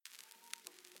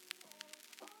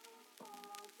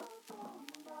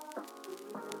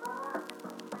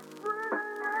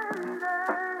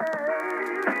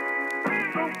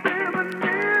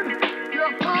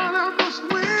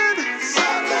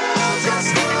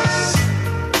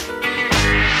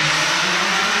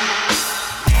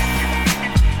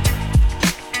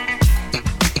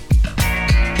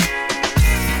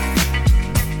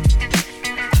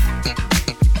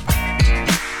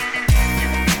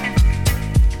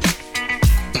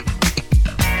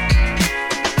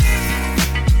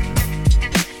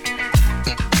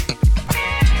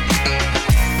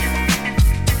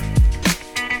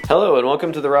Hello and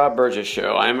welcome to the Rob Burgess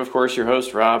Show. I am, of course, your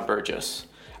host, Rob Burgess.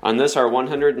 On this, our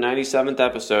 197th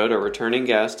episode, our returning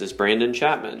guest is Brandon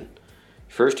Chapman.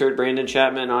 First heard Brandon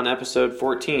Chapman on episode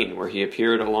 14, where he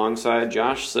appeared alongside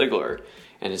Josh Sigler,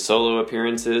 and his solo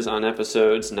appearances on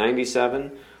episodes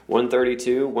 97,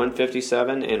 132,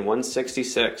 157, and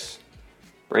 166.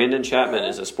 Brandon Chapman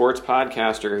is a sports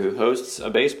podcaster who hosts a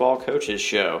baseball coaches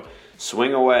show,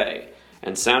 Swing Away,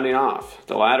 and Sounding Off,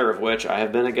 the latter of which I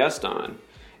have been a guest on,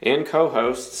 and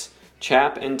co-hosts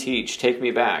Chap and Teach Take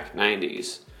Me Back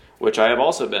 90s, which I have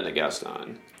also been a guest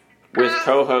on, with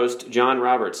co-host John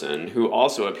Robertson, who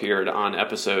also appeared on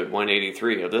episode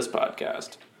 183 of this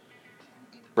podcast.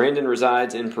 Brandon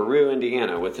resides in Peru,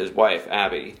 Indiana with his wife,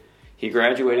 Abby. He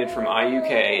graduated from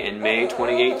IUK in May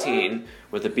 2018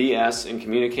 with a BS in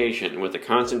Communication with a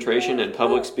concentration in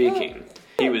Public Speaking.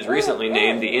 He was recently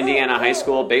named the Indiana High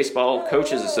School Baseball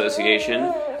Coaches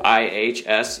Association,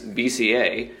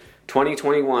 IHSBCA,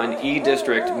 2021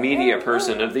 E-District Media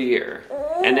Person of the Year.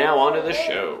 And now on to the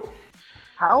show.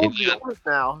 How old is the oldest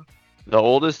now? The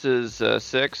oldest is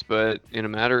 6, but in a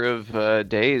matter of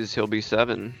days, he'll be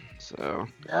 7. So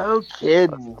No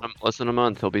kidding. less than a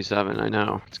month, he'll be 7. I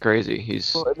know, it's crazy.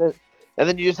 And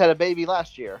then you just had a baby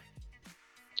last year.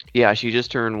 Yeah, she just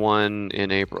turned 1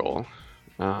 in April.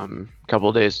 Couple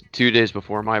of days, 2 days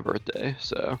before my birthday.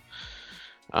 So,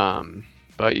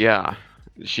 but yeah,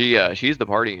 she's the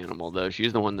party animal though.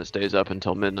 She's the one that stays up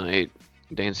until midnight,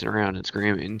 dancing around and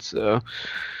screaming. So,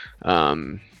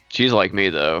 she's like me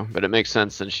though, but it makes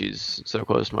sense since she's so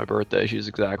close to my birthday. She's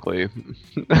exactly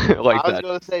like that. I was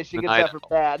going to say she gets that for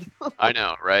bad. I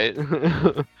know, right?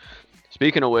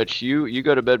 Speaking of which, you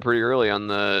go to bed pretty early on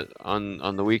the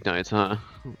weeknights, huh?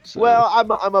 So. Well,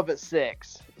 I'm up at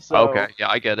 6. So, okay, yeah,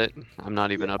 I get it. I'm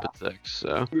not even up at 6,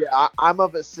 so. Yeah, I'm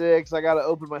up at 6. I got to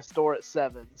open my store at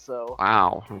 7. So.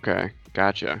 Wow. Okay,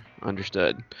 gotcha.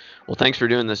 Understood. Well, thanks for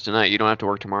doing this tonight. You don't have to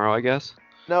work tomorrow, I guess.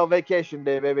 No, vacation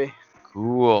day, baby.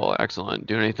 Cool. Excellent.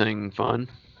 Do anything fun?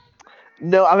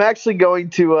 No, I'm actually going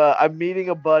to. I'm meeting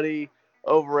a buddy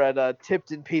over at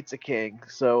Tipton Pizza King.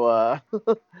 So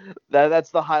that's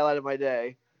the highlight of my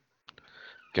day.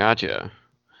 Gotcha.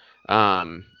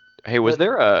 Hey, was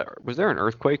there an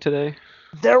earthquake today?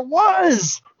 There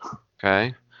was.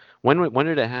 Okay. When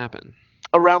did it happen?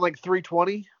 Around like 3:20.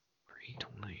 3:20.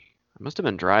 I must have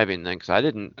been driving then, because I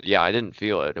didn't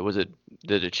feel it.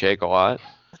 Did it shake a lot?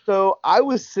 So I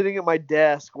was sitting at my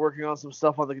desk working on some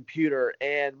stuff on the computer,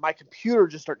 and my computer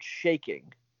just started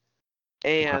shaking.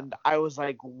 And I was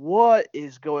like, what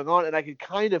is going on? And I could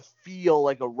kind of feel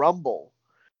like a rumble.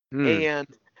 And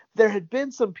there had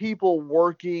been some people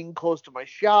working close to my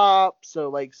shop, so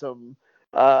like some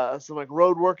like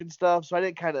road work and stuff. So I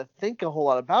didn't kind of think a whole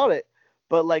lot about it.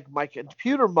 But like my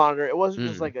computer monitor, it wasn't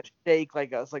just like a shake,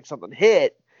 like something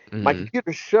hit. My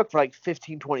computer shook for like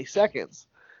 15, 20 seconds.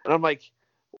 And I'm like,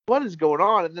 what is going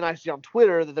on? And then I see on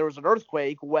Twitter that there was an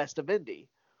earthquake west of Indy.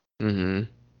 Mm-hmm.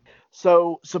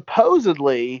 So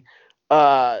supposedly,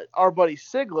 our buddy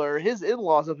Sigler, his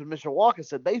in-laws up in Mishawaka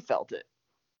said they felt it.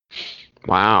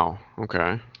 Wow.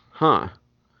 Okay. Huh.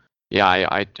 Yeah,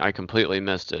 I completely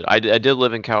missed it. I did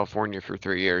live in California for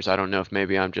 3 years. I don't know if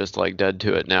maybe I'm just like dead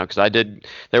to it now, because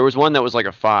there was one that was like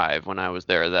a 5 when I was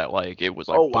there that like it was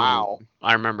like, oh boom. wow.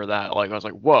 I remember that. Like I was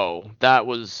like, whoa, that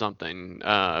was something.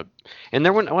 And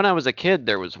then when I was a kid,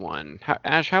 there was one.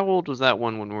 Ash, how old was that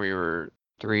one when we were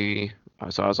 3?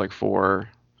 So I was like 4,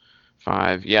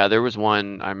 5. Yeah, there was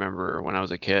one I remember when I was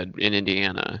a kid in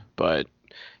Indiana, but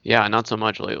yeah, not so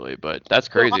much lately. But that's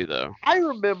crazy though. I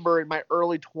remember in my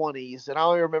early 20s, and I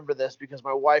only remember this because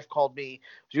my wife called me.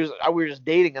 We were just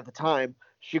dating at the time.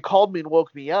 She called me and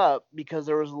woke me up because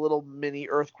there was a little mini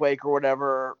earthquake or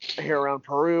whatever here around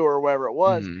Peru or wherever it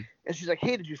was. Mm-hmm. And she's like,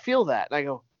 hey, did you feel that? And I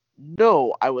go,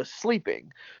 no, I was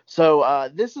sleeping. So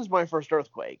this is my first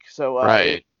earthquake. So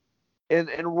Right. In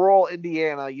rural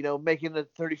Indiana, making it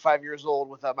 35 years old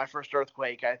with my first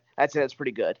earthquake, I'd say that's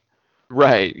pretty good.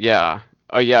 Right. Yeah.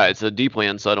 Oh yeah, it's a deeply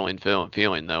unsettling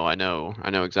feeling though. I know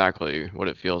exactly what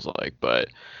it feels like, but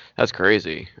that's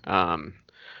crazy. I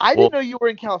didn't know you were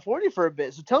in California for a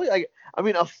bit. So tell me,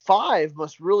 a 5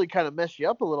 must really kind of mess you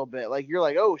up a little bit. Like you're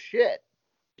like, oh shit.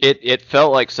 It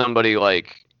felt like somebody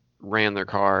like ran their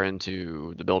car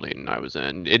into the building I was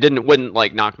in. It wouldn't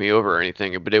like knock me over or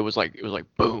anything, but it was like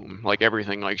boom, like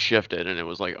everything like shifted, and it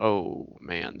was like, oh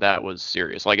man, that was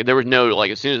serious. Like there was no like,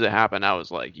 as soon as it happened, I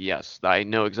was like, yes, I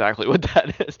know exactly what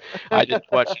that is. I just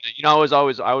questioned it. I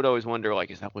would always wonder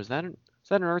like, was that an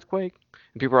earthquake?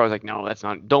 And people are always like, no, that's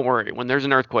not. Don't worry. When there's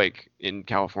an earthquake in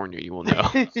California, you will know.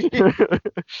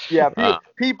 Yeah,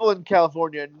 people in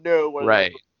California know what.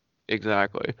 Right.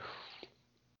 Exactly.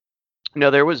 No,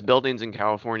 there was buildings in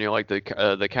California, like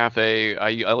the cafe.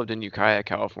 I lived in Ukiah,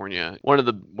 California. One of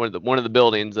the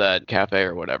buildings, that cafe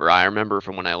or whatever. I remember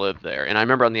from when I lived there, and I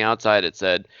remember on the outside it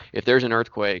said, "If there's an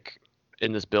earthquake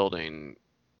in this building,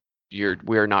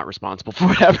 we are not responsible for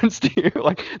what happens to you."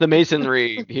 Like, the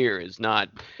masonry here is not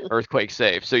earthquake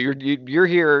safe. So you're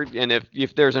here, and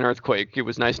if there's an earthquake, it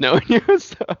was nice knowing you.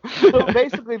 So. So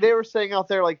basically, they were saying out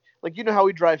there, like you know how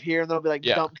we drive here, and there'll be like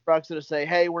Yeah. dump trucks that say,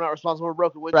 "Hey, we're not responsible for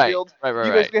broken Right. windshields." Right.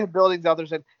 You basically have buildings out there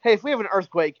saying, "Hey, if we have an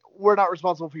earthquake, we're not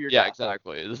responsible for your Yeah, death."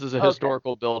 exactly. This is a Okay.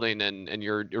 historical building, and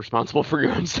you're responsible for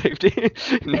your own safety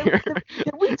in Can, here. can,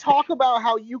 can we talk about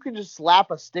how you can just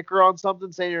slap a sticker on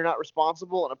something saying you're not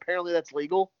responsible, and apparently that's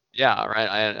legal? Yeah,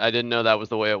 right. I didn't know that was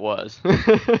the way it was.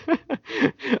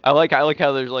 I like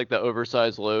how there's like the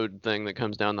oversized load thing that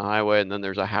comes down the highway, and then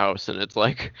there's a house, and it's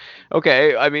like,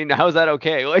 okay, I mean, how's that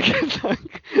okay? Like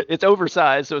it's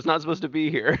oversized, so it's not supposed to be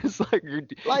here. It's like you're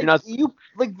Like not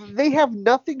they have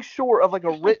nothing short of like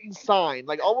a written sign,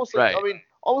 like almost like right.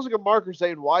 almost like a marker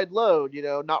saying wide load,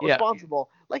 not Yeah. responsible.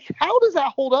 Like, how does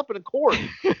that hold up in a court?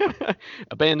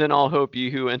 Abandon all hope, ye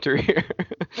who enter here.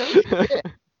 No shit.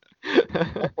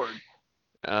 Lord.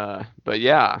 But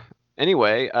yeah.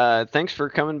 Anyway, thanks for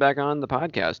coming back on the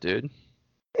podcast, dude.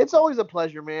 It's always a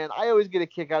pleasure, man. I always get a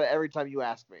kick out of every time you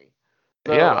ask me.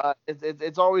 So Yeah.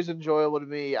 it's always enjoyable to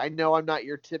me. I know I'm not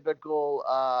your typical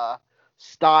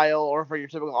style or for your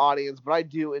typical audience, but I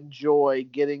do enjoy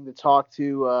getting to talk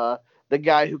to the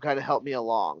guy who kind of helped me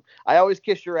along. I always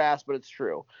kiss your ass, but it's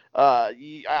true.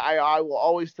 I will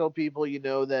always tell people,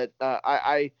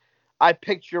 that I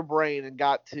picked your brain and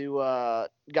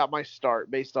got my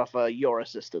start based off your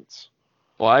assistance.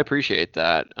 Well, I appreciate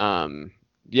that.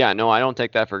 Yeah, no, I don't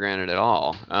take that for granted at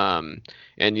all.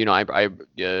 And I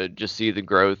just see the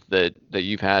growth that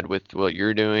you've had with what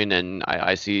you're doing, and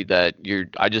I see that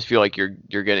I just feel like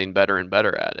you're getting better and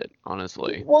better at it,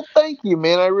 honestly. Well, thank you,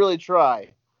 man. I really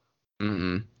try.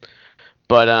 hmm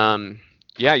But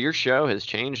yeah, your show has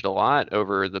changed a lot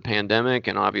over the pandemic,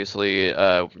 and obviously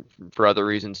for other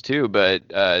reasons too. But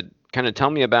kind of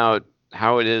tell me about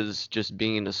how it is just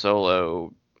being a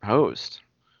solo host.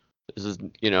 This is,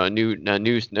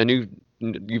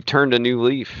 you've turned a new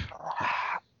leaf.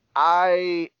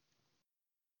 I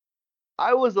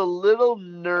was a little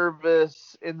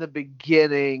nervous in the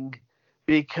beginning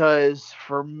because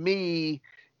for me,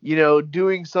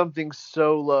 doing something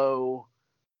solo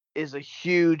is a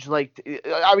huge, like,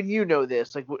 I mean,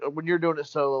 this, like, when you're doing it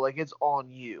solo, like, it's on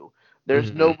you.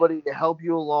 There's hmm nobody to help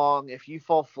you along. If you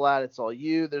fall flat, it's all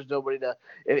you. There's nobody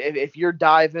if you're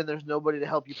diving, there's nobody to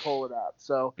help you pull it up.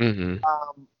 So, hmm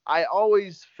I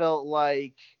always felt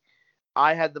like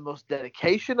I had the most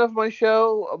dedication of my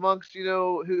show amongst,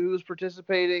 who was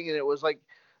participating. And it was like,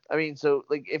 I mean, so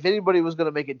like if anybody was going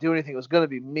to make it do anything, it was going to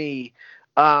be me.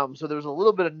 So there was a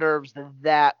little bit of nerves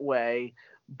that way,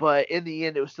 but in the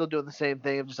end, it was still doing the same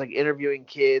thing of just like interviewing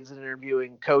kids and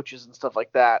interviewing coaches and stuff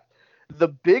like that. The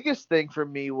biggest thing for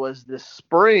me was this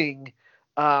spring.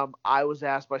 I was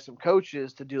asked by some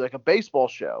coaches to do like a baseball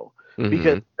show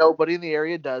because hmm nobody in the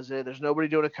area does it. There's nobody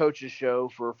doing a coach's show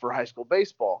for high school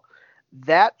baseball.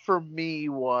 That for me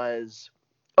was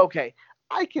okay.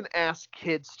 I can ask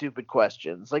kids stupid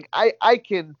questions. Like I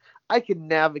can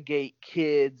navigate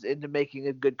kids into making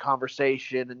a good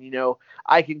conversation, and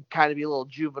I can kind of be a little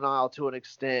juvenile to an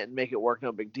extent and make it work,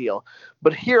 no big deal.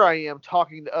 But here I am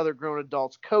talking to other grown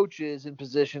adults, coaches in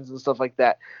positions and stuff like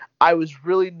that. I was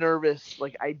really nervous,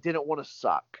 like I didn't want to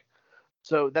suck.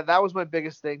 So that was my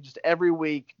biggest thing. Just every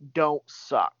week, don't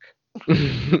suck.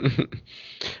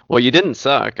 Well, you didn't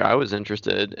suck. I was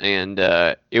interested, and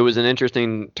it was an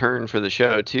interesting turn for the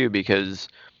show too, because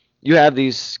you have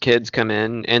these kids come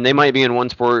in, and they might be in one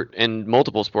sport and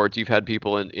multiple sports. You've had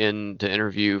people in to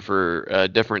interview for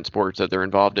different sports that they're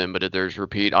involved in, but if there's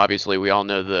repeat, obviously we all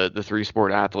know the three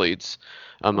sport athletes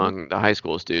Mhm. among the high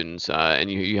school students,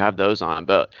 and you have those on.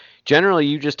 But generally,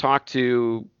 you just talk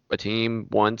to a team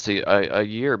once a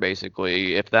year,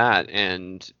 basically, if that.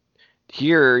 And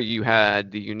here you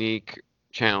had the unique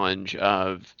challenge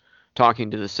of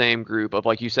talking to the same group of,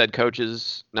 like you said,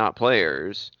 coaches, not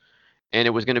players, and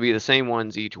it was going to be the same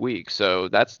ones each week. So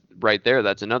that's right there.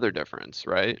 That's another difference,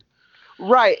 right?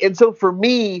 Right. And so for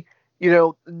me,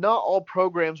 not all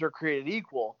programs are created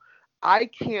equal. I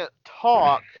can't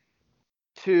talk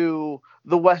to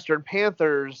the Western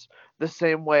Panthers the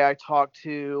same way I talk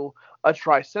to a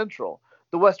Tri Central.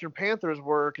 The Western Panthers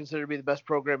were considered to be the best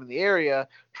program in the area.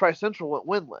 Tri Central went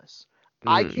winless.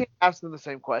 I Mm, can't ask them the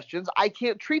same questions. I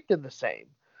can't treat them the same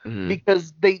mm,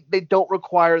 because they don't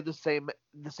require the same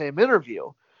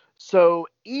interview. So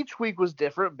each week was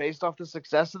different based off the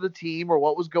success of the team or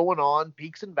what was going on,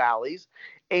 peaks and valleys.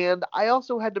 And I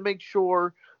also had to make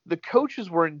sure the coaches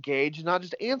were engaged, not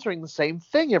just answering the same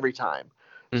thing every time.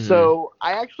 Mm-hmm. So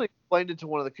I actually explained it to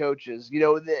one of the coaches.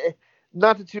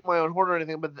 Not to toot my own horn or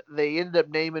anything, but they ended up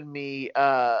naming me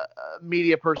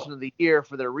media person of the year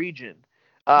for their region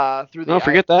through No, the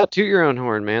forget that. Toot your own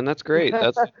horn, man. That's great.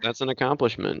 That's an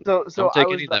accomplishment. so Don't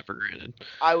take any of that for granted.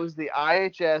 I was the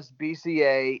IHS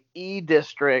BCA E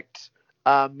District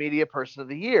Media Person of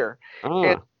the Year,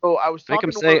 and Ah, so I was make talking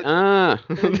them to one say, of ah.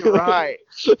 the you're right.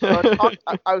 So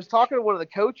I was talking to one of the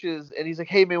coaches, and he's like,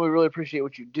 "Hey man, we really appreciate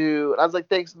what you do." And I was like,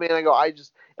 "Thanks, man." I go, I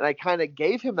kind of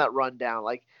gave him that rundown,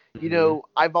 like. Mhm.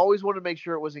 I've always wanted to make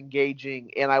sure it was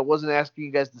engaging, and I wasn't asking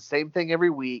you guys the same thing every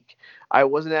week. I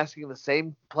wasn't asking the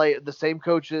same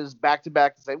coaches back to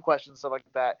back, the same questions, stuff like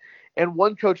that. And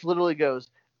one coach literally goes,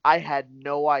 I had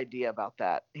no idea about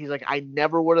that. He's like, I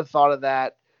never would have thought of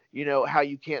that. How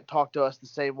you can't talk to us the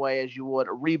same way as you would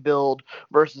a rebuild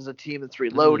versus a team that's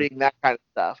Mhm. reloading, that kind of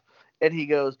stuff. And he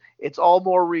goes, it's all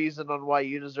more reason on why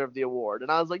you deserve the award.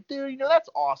 And I was like, dude, that's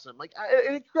awesome. Like,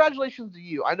 and congratulations to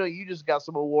you. I know you just got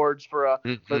some awards for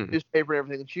the Mhm. newspaper and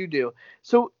everything that you do.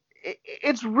 So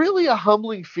it's really a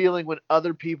humbling feeling when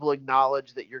other people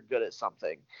acknowledge that you're good at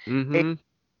something. And Mhm.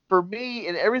 for me,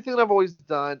 in everything that I've always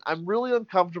done, I'm really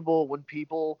uncomfortable when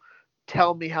people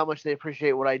tell me how much they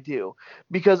appreciate what I do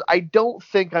because I don't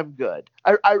think I'm good.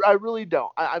 I really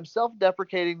don't. I'm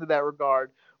self-deprecating to that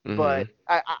regard, but Mhm.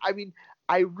 I mean,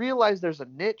 I realize there's a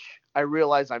niche. I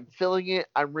realize I'm filling it.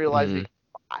 I'm realizing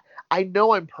Mhm. I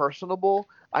know I'm personable.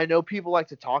 I know people like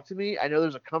to talk to me. I know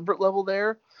there's a comfort level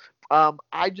there.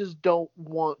 I just don't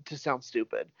want to sound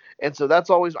stupid. And so that's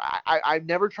always, I've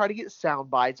never tried to get sound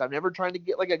bites. I've never tried to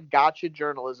get like a gotcha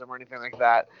journalism or anything like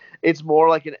that. It's more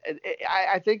like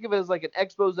I think of it as like an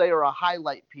expose or a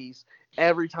highlight piece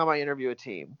every time I interview a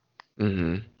team.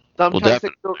 Mhm. Well, Sometimes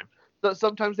things definitely. go,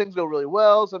 sometimes things go really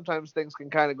well. Sometimes things can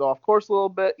kind of go off course a little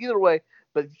bit. Either way,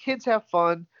 but the kids have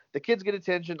fun. The kids get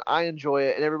attention. I enjoy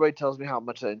it, and everybody tells me how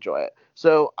much they enjoy it.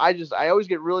 So I always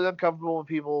get really uncomfortable when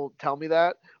people tell me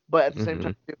that. But at the same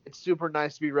time, Mhm. it's super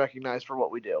nice to be recognized for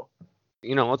what we do.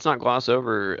 Let's not gloss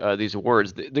over these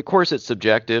awards. Of course, it's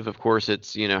subjective. Of course,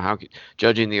 it's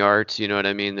judging the arts. You know what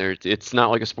I mean? It's not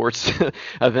like a sports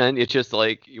event. It's just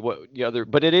like what the other.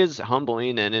 But it is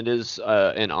humbling and it is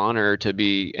an honor to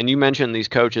be. And you mentioned these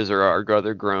coaches are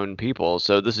other grown people,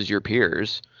 so this is your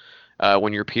peers.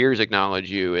 When your peers acknowledge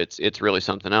you, it's really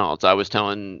something else. I was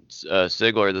telling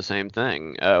Sigler the same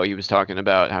thing. He was talking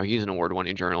about how he's an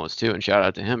award-winning journalist too, and shout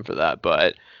out to him for that.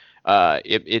 But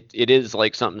it is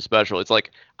like something special. It's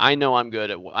like I know I'm good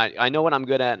at I know what I'm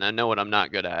good at, and I know what I'm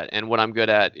not good at, and what I'm good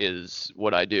at is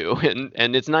what I do.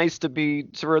 And it's nice to be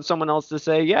for someone else to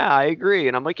say, yeah, I agree,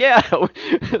 and I'm like, yeah,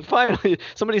 finally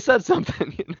somebody said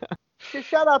something.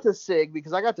 Shout out to Sig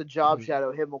because I got to job Mhm.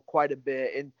 shadow him quite a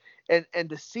bit, and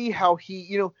to see how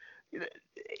he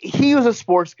was a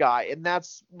sports guy, and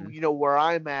that's where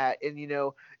I'm at, and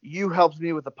you helped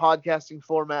me with the podcasting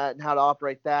format and how to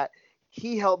operate that.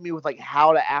 He helped me with like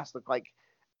how to ask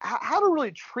how to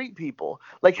really treat people,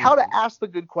 like how to Mhm. ask the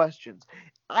good questions.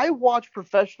 I watch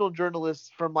professional journalists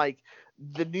from like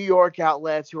the New York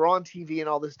outlets who are on TV and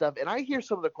all this stuff, and I hear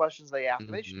some of the questions they ask,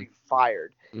 and they should Mhm. be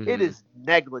fired. It Mhm. is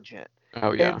negligent.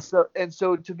 Oh And yeah.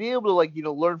 so to be able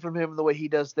to learn from him the way he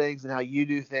does things and how you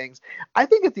do things, I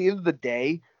think at the end of the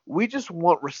day, we just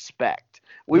want respect.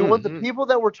 We want the Mhm. people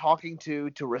that we're talking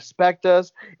to respect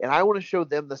us, and I want to show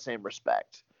them the same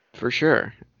respect. For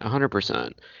sure,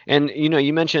 100%. And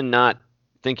you mentioned not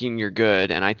thinking you're good,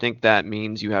 and I think that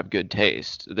means you have good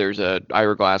taste. There's a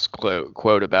Ira Glass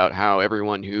quote about how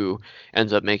everyone who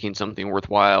ends up making something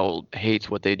worthwhile hates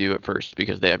what they do at first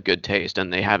because they have good taste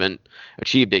and they haven't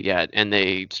achieved it yet, and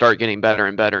they start getting better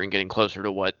and better and getting closer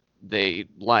to what they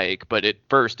like. But at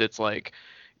first, it's like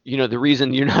the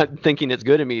reason you're not thinking it's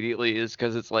good immediately is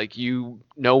because it's like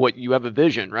what you have a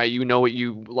vision, right? You know what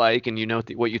you like and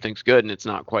what you think's good, and it's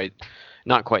not quite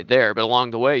there. But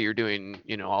along the way, you're doing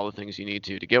all the things you need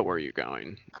to get where you're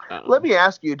going. Let Um, me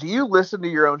ask you, do you listen to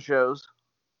your own shows?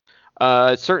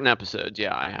 certain episodes,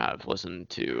 yeah, I have listened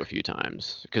to a few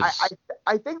times I, I because.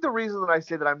 I think the reason that I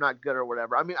say that I'm not good or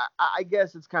whatever, I mean, I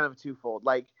guess it's kind of twofold.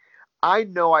 Like, I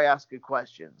know I ask good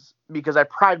questions because I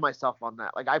pride myself on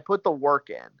that. Like, I put the work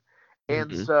in,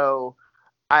 and Mhm. so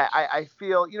I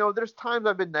feel, there's times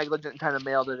I've been negligent and kind of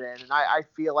mailed it in, and I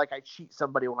feel like I cheat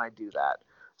somebody when I do that.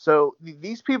 So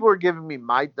these people are giving me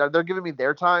they're giving me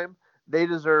their time. They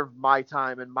deserve my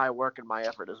time and my work and my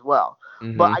effort as well.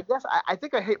 But Mhm. I guess I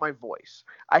think I hate my voice.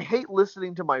 I hate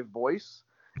listening to my voice.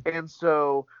 And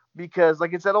so because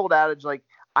like it's that old adage, like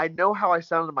I know how I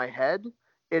sound in my head.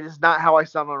 It is not how I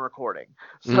sound on recording.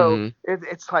 So Mm-hmm.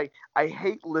 it's like I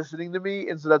hate listening to me,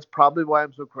 and so that's probably why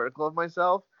I'm so critical of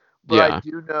myself. But Yeah.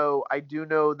 I do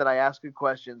know that I ask good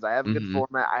questions. I have a good Mm-hmm.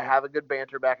 format. I have a good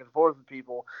banter back and forth with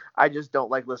people. I just don't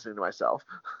like listening to myself.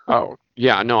 Oh,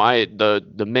 yeah, no,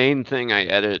 the main thing I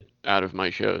edit out of my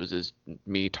shows is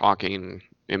me talking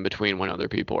in between when other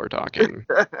people are talking.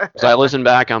 So I listen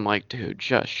back, I'm like, dude,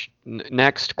 just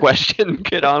next question,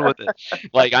 get on with it.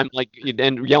 Like I'm like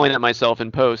and yelling at myself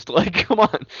in post, like, come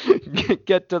on,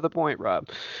 get to the point, Rob.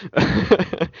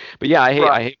 But yeah, Right.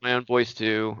 I hate my own voice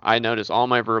too. I notice all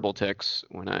my verbal tics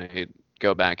when I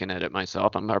go back and edit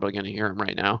myself. I'm probably gonna hear them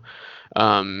right now,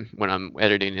 when I'm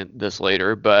editing this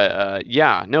later. But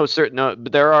yeah, no,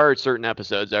 but there are certain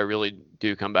episodes I really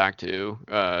do come back to.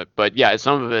 But yeah,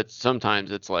 some of it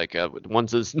sometimes it's like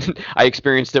once it's, I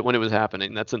experienced it when it was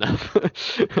happening. That's enough.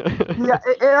 Yeah,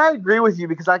 and I agree with you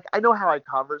because I know how I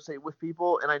conversate with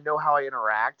people and I know how I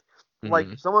interact. Like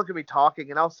Hmm. someone could be talking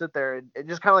and I'll sit there and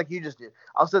just kind of like you just did.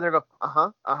 I'll sit there and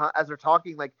go, as they're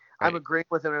talking, like I'm Right. agreeing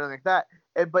with them and everything like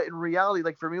that. But in reality,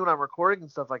 like for me when I'm recording and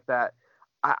stuff like that,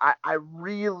 I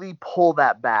really pull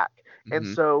that back. And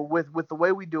Hmm. so with the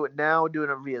way we do it now, doing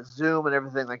it via Zoom and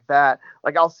everything like that,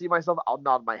 like I'll see myself, I'll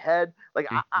nod my head, like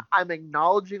Hmm. I'm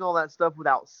acknowledging all that stuff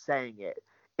without saying it.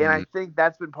 And I Hmm. think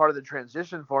that's been part of the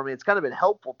transition for me. It's kind of been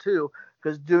helpful too,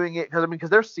 because doing it, because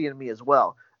they're seeing me as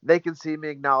well. They can see me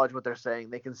acknowledge what they're saying.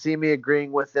 They can see me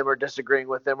agreeing with them or disagreeing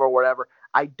with them or whatever.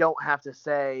 I don't have to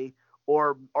say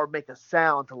or make a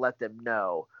sound to let them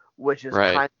know, which is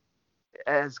Right.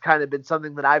 has kind of been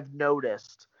something that I've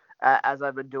noticed as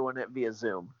I've been doing it via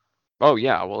Zoom. Oh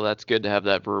yeah, well that's good to have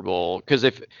that verbal, because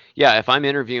if I'm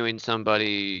interviewing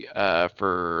somebody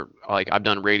for, like, I've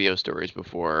done radio stories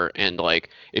before, and like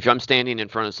if I'm standing in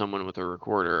front of someone with a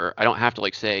recorder, I don't have to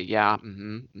like say yeah,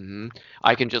 mm-hmm, mm-hmm.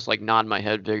 I can just like nod my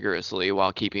head vigorously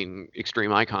while keeping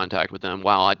extreme eye contact with them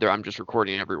while I'm just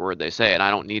recording every word they say, and I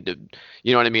don't need to,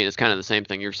 you know what I mean? It's kind of the same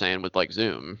thing you're saying with like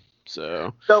Zoom.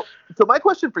 So, So my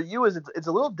question for you is it's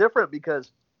a little different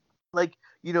because like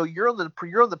you're on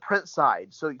the print side,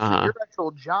 so uh-huh. your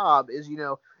actual job is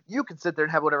you can sit there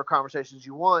and have whatever conversations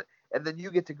you want, and then you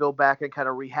get to go back and kind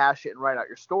of rehash it and write out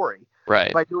your story.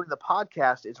 Right. By doing the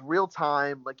podcast, it's real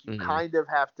time, like you Hmm. kind of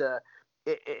have to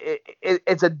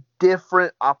it's a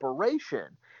different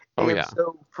operation. Oh And yeah.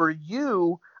 so for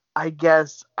you, I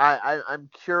guess I'm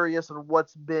curious on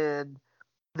what's been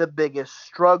the biggest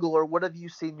struggle, or what have you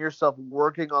seen yourself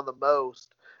working on the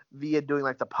most via doing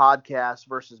like the podcast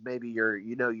versus maybe your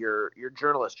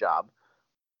journalist job?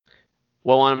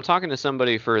 Well, when I'm talking to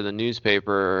somebody for the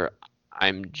newspaper,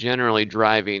 I'm generally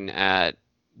driving at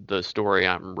the story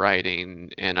I'm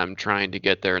writing, and I'm trying to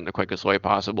get there in the quickest way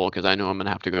possible because I know I'm gonna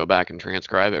have to go back and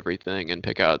transcribe everything and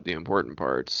pick out the important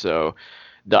parts. So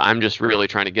I'm just really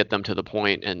trying to get them to the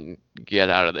point and get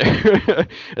out of there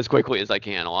as quickly as I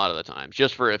can a lot of the times,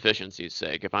 just for efficiency's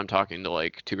sake. If I'm talking to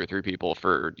like two or three people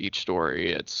for each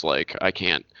story, it's like I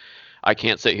can't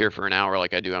sit here for an hour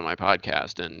like I do on my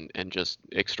podcast and just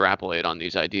extrapolate on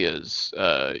these ideas,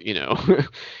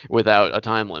 without a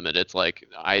time limit. It's like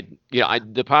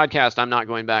the podcast. I'm not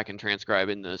going back and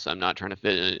transcribing this. I'm not trying to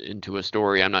fit it into a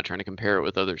story. I'm not trying to compare it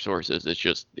with other sources.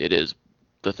 It is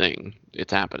the thing.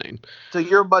 It's happening. So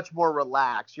you're much more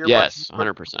relaxed. You're much Yes, more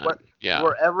 100%. Yeah.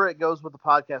 wherever it goes with the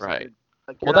podcast. Right.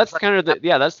 Like Well, you're not that's trying kind of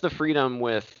to. that's the freedom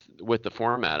with the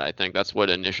format. I think that's what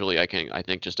initially I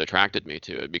think just attracted me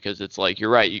to it, because it's like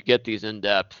you're right, you get these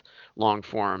in-depth long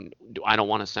form. I don't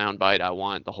want a sound bite. I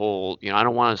want the whole, I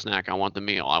don't want a snack. I want the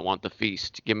meal. I want the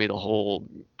feast. Give me the whole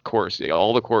course,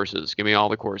 all the courses. Give me all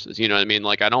the courses. You know what I mean?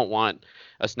 Like I don't want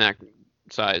a snack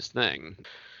sized thing.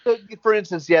 For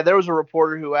instance, yeah, there was a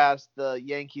reporter who asked the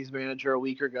Yankees manager a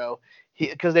week ago,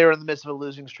 because they were in the midst of a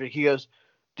losing streak. He goes,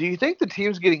 "Do you think the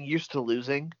team's getting used to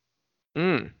losing?"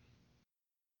 Mm,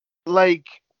 Like,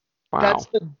 that's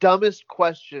wow. the dumbest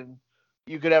question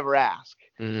you could ever ask.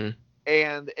 Hmm.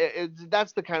 And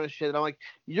that's the kind of shit that I'm like,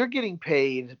 you're getting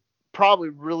paid probably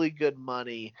really good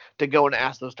money to go and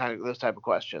ask those type of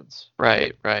questions.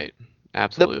 Right, right. The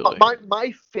Absolutely.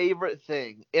 my favorite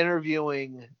thing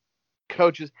interviewing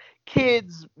coaches,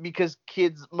 kids, because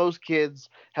most kids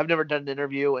have never done an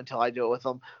interview until I do it with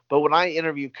them. But when I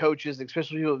interview coaches,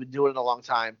 especially people who have been doing it a long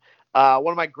time,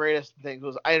 one of my greatest things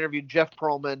was I interviewed Jeff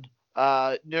Pearlman,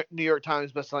 New York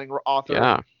Times bestselling author,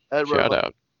 Yeah. wrote a Shout book,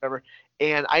 out. whatever.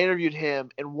 And I interviewed him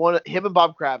and him and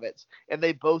Bob Kravitz, and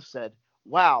they both said,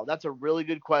 "Wow, that's a really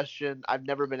good question. I've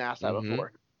never been asked that Hmm.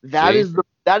 before." See?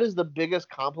 That is the biggest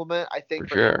compliment I think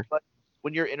For for sure. anybody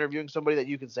when you're interviewing somebody, that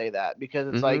you can say that, because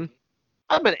it's Hmm. like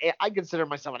I consider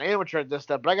myself an amateur at this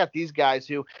stuff, but I got these guys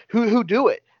who do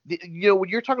it. When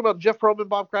you're talking about Jeff Probst,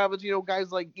 Bob Kravitz,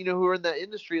 guys like who are in that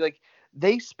industry, like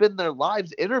they spend their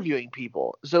lives interviewing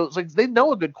people, so it's like they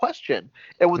know a good question,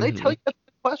 and when they tell you that's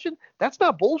a good question, that's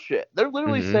not bullshit. They're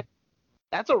literally saying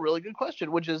that's a really good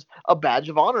question, which is a badge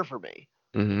of honor for me.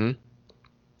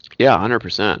 Yeah,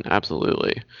 100%,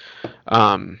 absolutely.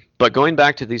 But going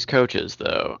back to these coaches,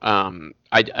 though,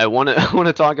 I want to I want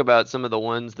to talk about some of the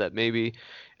ones that maybe.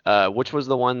 Which was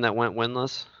the one that went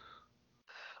winless?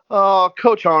 Oh,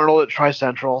 Coach Arnold at Tri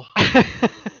Central.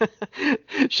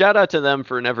 Shout out to them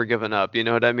for never giving up. You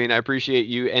know what I mean? I appreciate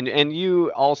you and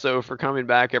you also for coming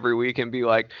back every week and be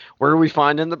like, where are we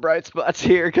finding the bright spots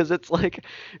here? Because it's like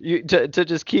you to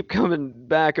just keep coming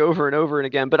back over and over and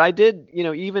again. But I did,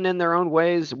 even in their own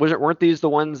ways, weren't these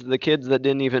the kids that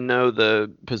didn't even know the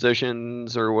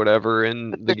positions or whatever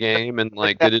in the game and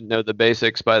like they didn't know the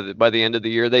basics by the end of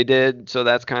the year they did. So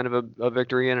that's kind of a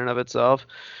victory in and of itself.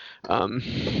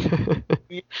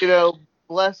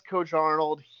 Bless Coach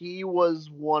Arnold. He was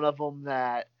one of them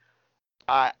that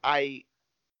I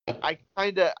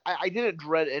didn't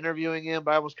dread interviewing him,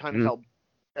 but I was kind of felt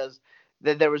because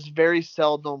there was very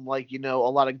seldom a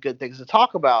lot of good things to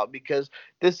talk about because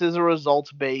this is a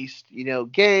results based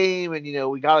game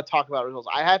and we got to talk about results.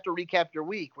 I have to recap your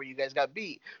week where you guys got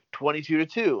beat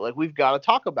 22-2. Like we've got to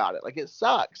talk about it. Like it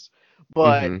sucks,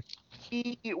 but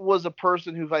he was a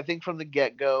person who I think from the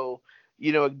get go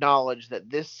acknowledged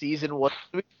that this season was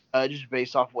judged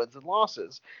based off wins and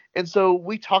losses. And so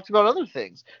we talked about other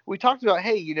things. We talked about,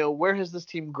 hey, where has this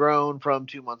team grown from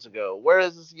 2 months ago? Where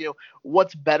is this,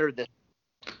 what's better than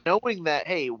knowing that,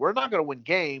 hey, we're not going to win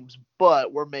games,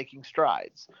 but we're making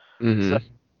strides.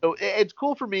 So it's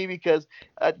cool for me because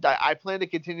I plan to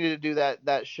continue to do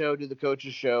that show, do the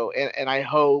coaches show. And I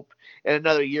hope in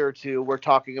another year or two, we're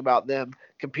talking about them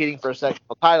competing for a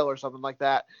sectional title or something like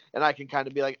that. And I can kind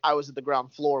of be like, I was at the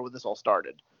ground floor when this all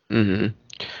started. Oh,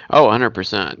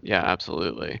 100%. Yeah,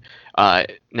 absolutely.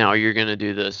 Now you're going to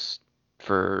do this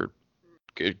for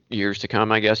years to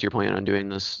come, I guess. You're planning on doing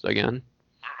this again?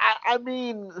 I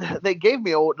mean, they gave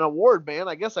me an award, man.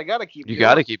 I guess I got to keep doing it. You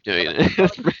got to keep doing it.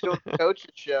 Doing the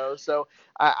coach's show. So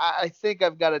I think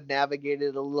I've got to navigate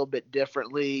it a little bit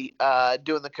differently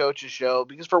doing the coach's show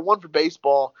because for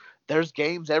baseball, there's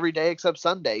games every day except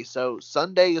Sunday. So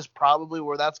Sunday is probably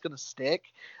where that's going to stick.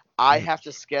 I have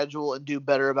to schedule and do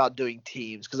better about doing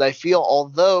teams because I feel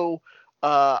although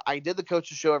I did the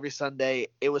coach's show every Sunday,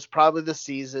 it was probably the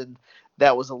season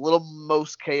that was a little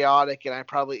most chaotic, and I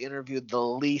probably interviewed the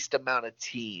least amount of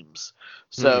teams.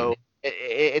 So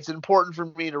it's important for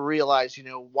me to realize,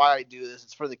 why I do this.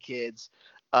 It's for the kids.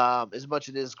 As much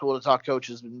as it is cool to talk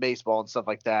coaches in baseball and stuff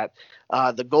like that.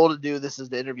 The goal to do this is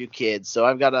to interview kids. So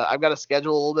I've got to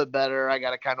schedule a little bit better. I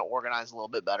got to kind of organize a little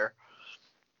bit better.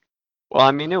 Well,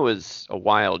 I mean, it was a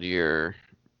wild year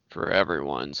for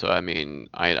everyone. So, I mean,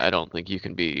 I don't think you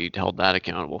can be held that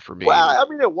accountable for being. Well, I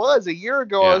mean, it was a year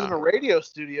ago. I was in a radio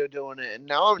studio doing it, and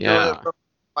now I'm doing it from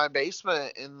my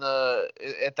basement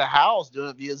at the house, doing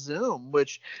it via Zoom,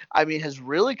 which I mean has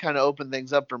really kind of opened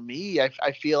things up for me.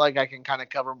 I feel like I can kind of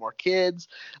cover more kids.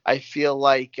 I feel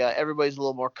like everybody's a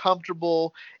little more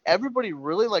comfortable. Everybody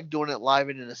really like doing it live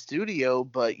and in a studio,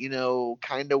 but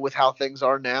kind of with how things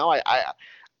are now,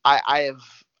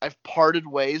 I've parted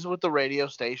ways with the radio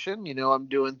station. I'm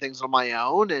doing things on my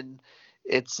own, and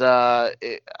it's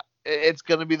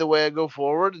going to be the way I go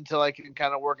forward until I can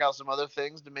kind of work out some other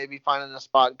things to maybe finding a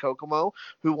spot in Kokomo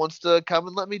who wants to come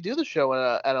and let me do the show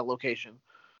at a location.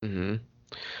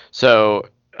 So,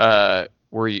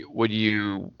 would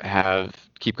you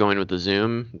keep going with the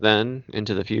Zoom then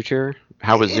into the future?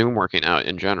 How was Zoom working out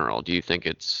in general? Do you think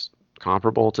it's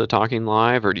comparable to talking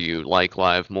live, or do you like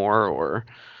live more, or?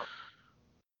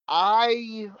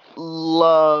 I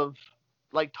love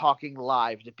talking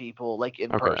live to people in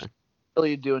person. I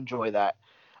really do enjoy that.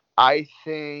 I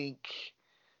think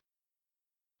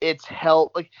it's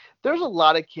helped. There's a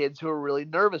lot of kids who are really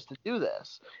nervous to do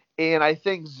this, and I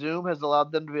think Zoom has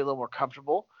allowed them to be a little more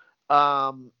comfortable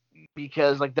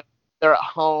because they're at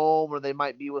home or they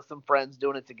might be with some friends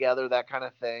doing it together, that kind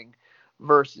of thing,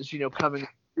 versus coming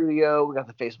studio. We got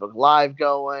the Facebook Live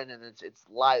going, and it's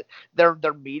live. They're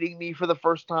meeting me for the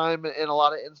first time in a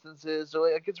lot of instances, so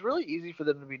it's really easy for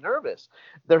them to be nervous.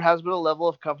 There has been a level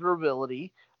of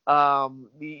comfortability.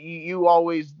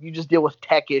 You just deal with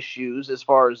tech issues as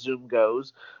far as Zoom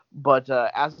goes, but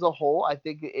as a whole, I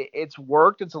think it's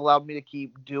worked. It's allowed me to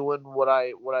keep doing what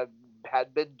I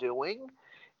had been doing,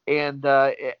 and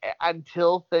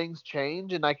until things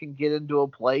change and I can get into a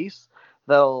place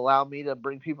that'll allow me to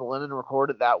bring people in and record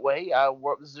it that way,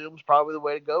 Zoom's probably the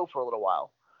way to go for a little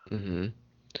while. Mm-hmm.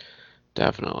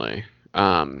 Definitely.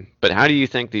 But how do you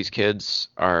think these kids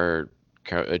are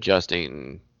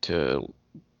adjusting to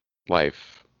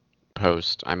life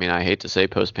post? I mean, I hate to say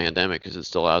post-pandemic because it's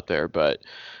still out there, but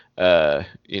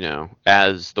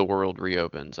as the world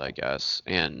reopens, I guess,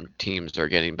 and teams are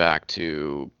getting back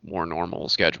to more normal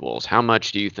schedules, how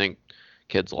much do you think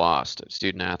kids lost,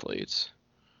 student athletes?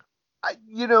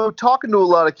 Talking to a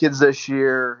lot of kids this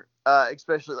year,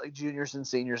 especially like juniors and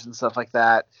seniors and stuff like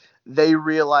that, they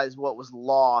realize what was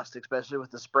lost, especially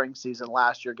with the spring season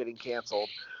last year getting canceled.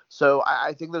 So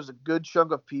I think there's a good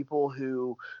chunk of people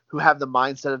who have the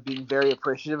mindset of being very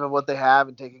appreciative of what they have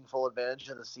and taking full advantage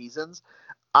of the seasons.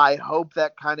 I hope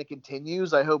that kind of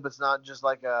continues. I hope it's not just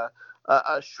like a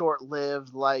short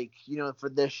lived, like, for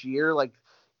this year. Like,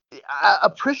 I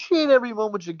appreciate every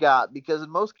moment you got, because in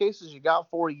most cases you got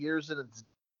 4 years and it's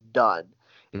done.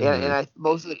 And Mm-hmm.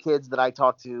 most of the kids that I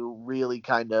talk to really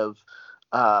kind of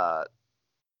got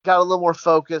a little more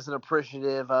focused and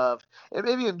appreciative of, and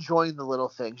maybe enjoying the little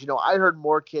things. I heard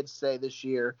more kids say this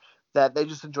year that they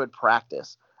just enjoyed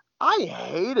practice. I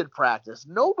hated practice.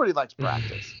 Nobody likes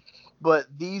practice. But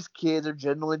these kids are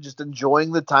generally just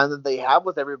enjoying the time that they have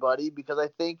with everybody, because I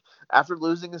think after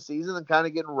losing a season and kind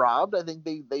of getting robbed, I think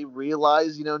they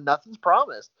realize, nothing's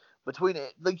promised between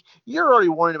it. Like, you're already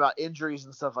worrying about injuries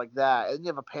and stuff like that, and you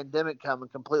have a pandemic come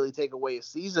and completely take away a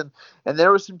season. And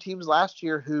there were some teams last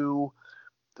year who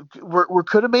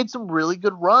could have made some really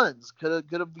good runs.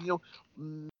 Could have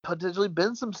potentially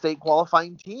been some state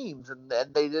qualifying teams, and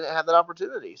they didn't have that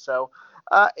opportunity. So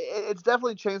it's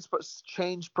definitely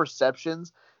changed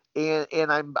perceptions,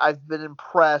 and I've been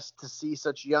impressed to see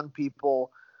such young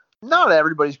people. Not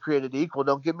everybody's created equal.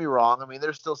 Don't get me wrong. I mean,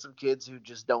 there's still some kids who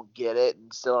just don't get it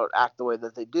and still act the way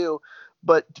that they do.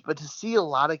 But to see a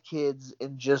lot of kids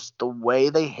in just the way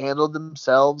they handled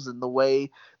themselves and the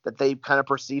way that they kind of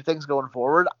perceive things going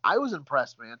forward, I was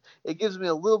impressed, man. It gives me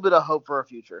a little bit of hope for our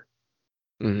future.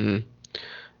 Mm-hmm.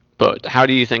 But how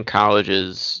do you think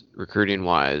colleges, recruiting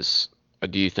wise,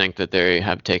 do you think that they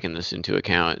have taken this into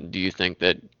account? Do you think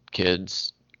that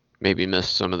kids maybe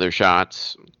missed some of their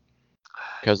shots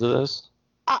because of this?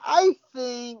 I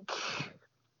think.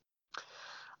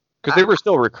 Because they were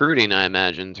still recruiting, I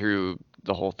imagine, through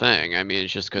the whole thing. I mean,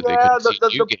 it's just because they Yeah,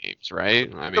 couldn't see new games,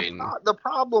 right? I mean, the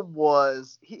problem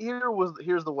was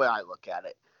here's the way I look at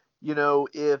it.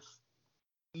 If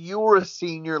you were a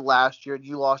senior last year and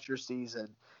you lost your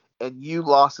season and you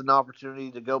lost an opportunity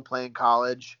to go play in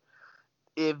college,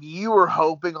 if you were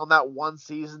hoping on that one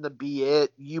season to be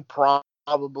it, you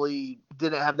probably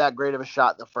didn't have that great of a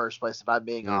shot in the first place, if I'm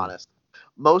being honest.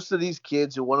 Most of these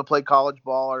kids who want to play college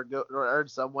ball or in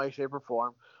some way, shape, or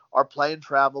form are playing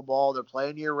travel ball. They're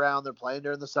playing year round. They're playing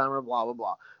during the summer, blah, blah,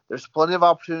 blah. There's plenty of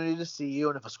opportunity to see you,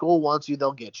 and if a school wants you,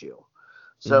 they'll get you.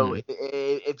 So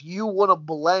if you want to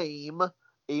blame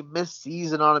a missed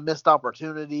season on a missed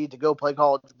opportunity to go play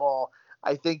college ball,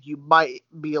 I think you might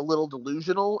be a little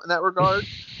delusional in that regard.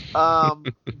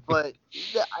 But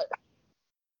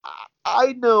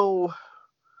I know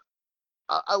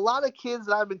a lot of kids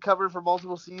that I've been covering for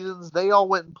multiple seasons, they all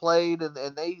went and played, and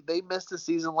they missed a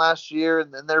season last year,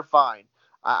 and they're fine.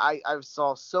 I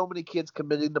saw so many kids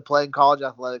committing to playing college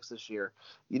athletics this year,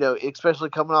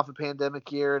 especially coming off a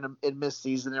pandemic year and missed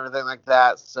season and everything like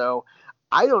that. So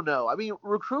I don't know. I mean,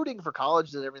 recruiting for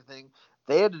colleges and everything,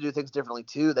 they had to do things differently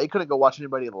too. They couldn't go watch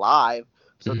anybody live,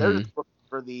 so they're just looking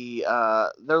for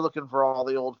they're looking for all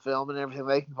the old film and everything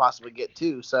they can possibly get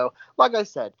too. So, like I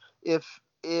said, if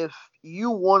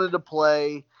you wanted to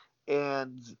play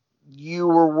and you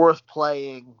were worth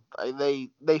playing,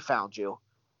 they found you.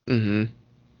 mm-hmm.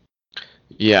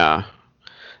 Yeah.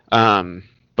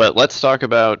 But let's talk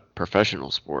about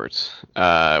professional sports.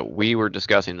 We were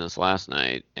discussing this last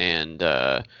night, and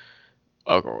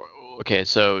okay,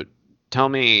 so tell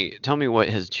me what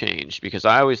has changed, because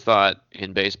I always thought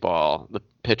in baseball the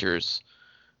pitchers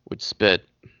would spit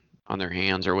on their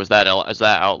hands, or is that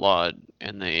outlawed?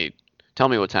 And they tell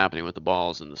me what's happening with the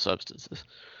balls and the substances.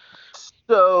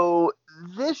 So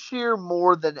this year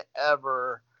more than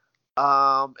ever,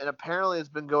 and apparently it's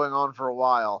been going on for a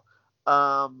while.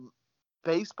 Um,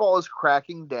 Baseball is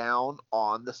cracking down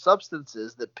on the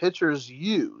substances that pitchers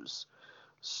use.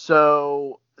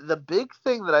 So the big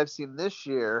thing that I've seen this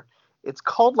year, it's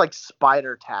called like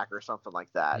spider tack or something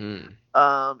like that. Hmm.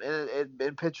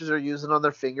 And pitchers are using on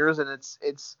their fingers, and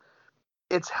it's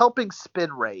helping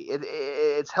spin rate.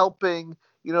 It's helping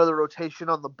the rotation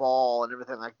on the ball and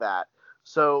everything like that.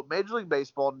 So Major League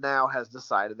Baseball now has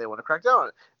decided they want to crack down on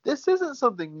it. This isn't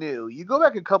something new. You go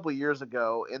back a couple years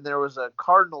ago, and there was a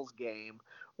Cardinals game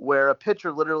where a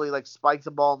pitcher literally like spiked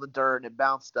the ball in the dirt and it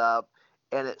bounced up,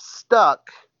 and it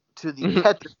stuck to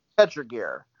the catcher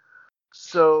gear.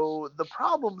 So the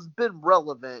problem's been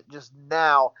relevant. Just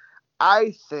now,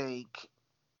 I think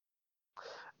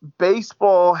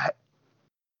baseball,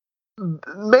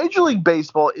 Major League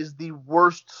Baseball is the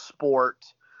worst sport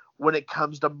when it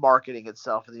comes to marketing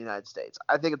itself in the United States.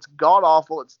 I think it's god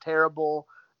awful. It's terrible.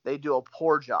 They do a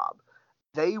poor job.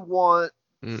 They want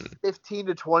 15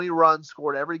 to 20 runs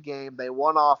scored every game. They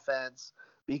want offense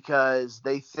because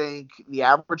they think the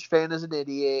average fan is an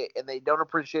idiot and they don't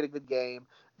appreciate a good game.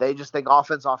 They just think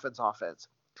offense, offense, offense.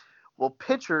 Well,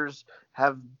 pitchers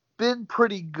have been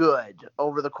pretty good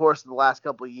over the course of the last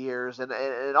couple of years, and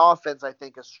offense, I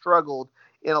think, has struggled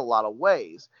in a lot of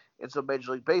ways. And so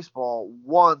Major League Baseball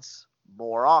wants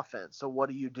more offense. So what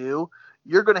do?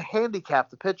 You're going to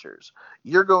handicap the pitchers.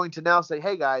 You're going to now say,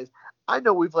 hey, guys, I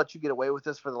know we've let you get away with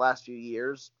this for the last few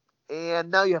years,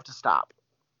 and now you have to stop.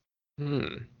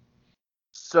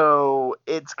 So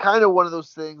it's kind of one of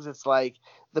those things. It's like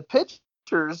the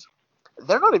pitchers,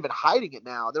 they're not even hiding it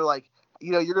now. They're like,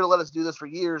 you're going to let us do this for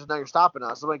years, and now you're stopping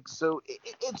us. I'm like, so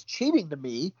it's cheating to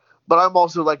me, but I'm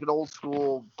also like an old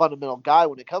school fundamental guy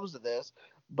when it comes to this.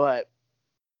 But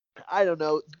I don't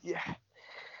know. Yeah.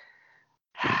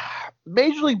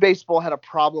 Major League Baseball had a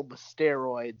problem with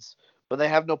steroids, but they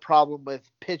have no problem with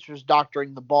pitchers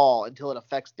doctoring the ball until it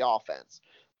affects the offense.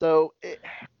 So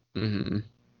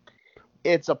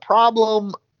it's a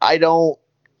problem.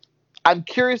 I'm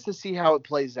curious to see how it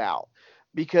plays out,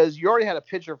 because you already had a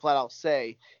pitcher flat out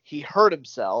say he hurt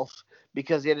himself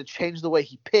because he had to change the way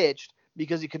he pitched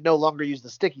because he could no longer use the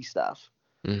sticky stuff.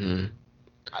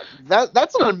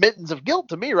 That's an admittance of guilt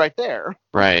to me right there.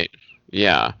 Right.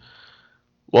 Yeah.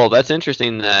 Well, that's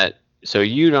interesting so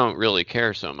you don't really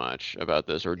care so much about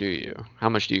this, or do you? How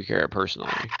much do you care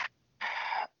personally?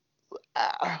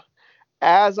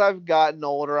 As I've gotten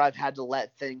older, I've had to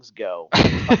let things go.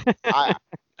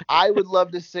 I would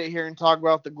love to sit here and talk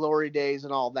about the glory days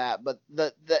and all that, but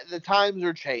the times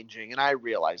are changing, and I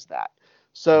realize that.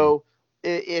 So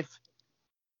if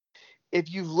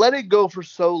you've let it go for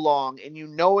so long and you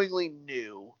knowingly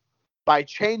knew, by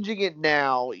changing it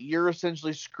now, you're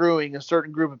essentially screwing a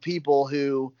certain group of people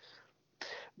who,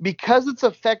 because it's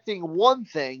affecting one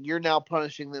thing, you're now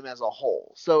punishing them as a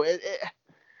whole. So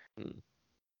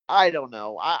I don't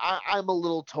know. I'm a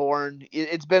little torn.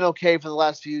 It's been okay for the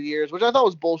last few years, which I thought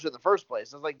was bullshit in the first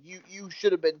place. I was like, you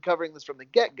should have been covering this from the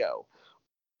get-go.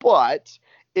 But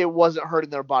it wasn't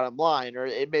hurting their bottom line, or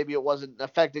maybe it wasn't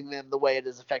affecting them the way it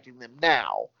is affecting them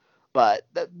now. But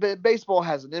baseball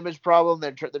has an image problem.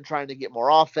 They're trying to get more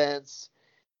offense.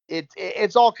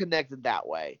 It's all connected that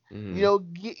way.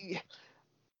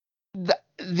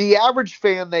 The average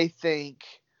fan, they think,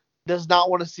 does not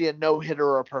want to see a no-hitter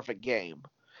or a perfect game.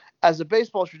 As a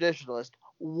baseball traditionalist,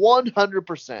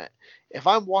 100%. If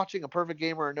I'm watching a perfect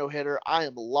game or a no-hitter, I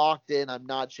am locked in. I'm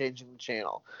not changing the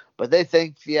channel. But they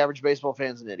think the average baseball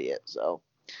fan's an idiot. So,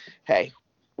 hey,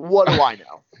 what do I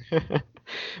know?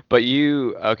 But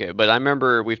I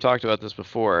remember we've talked about this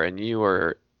before, and you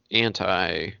are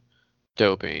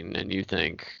anti-doping, and you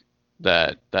think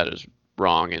that is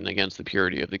wrong and against the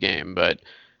purity of the game. But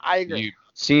I agree.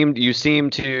 You seem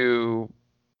to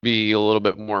be a little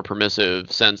bit more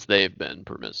permissive since they've been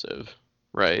permissive,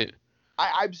 right?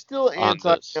 I'm still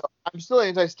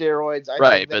anti-steroids.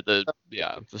 Right, but the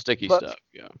sticky stuff,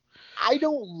 yeah. I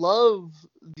don't love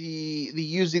the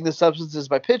using the substances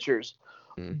by pitchers,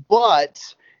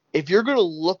 but if you're going to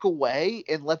look away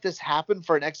and let this happen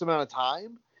for an X amount of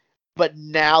time, but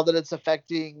now that it's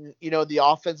affecting, the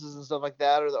offenses and stuff like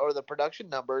that, or the production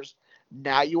numbers,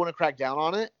 now you want to crack down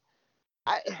on it.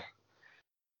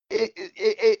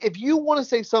 If you want to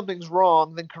say something's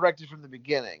wrong, then correct it from the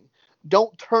beginning.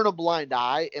 Don't turn a blind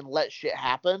eye and let shit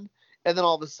happen, and then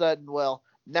all of a sudden, well,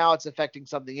 now it's affecting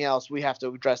something else. We have to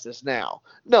address this now.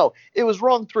 No, it was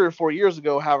wrong 3 or 4 years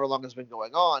ago, however long it's been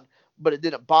going on, but it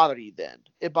didn't bother you then.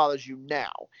 It bothers you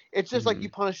now. It's just like you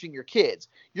punishing your kids.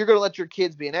 You're going to let your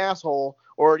kids be an asshole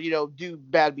or, do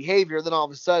bad behavior, then all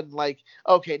of a sudden, like,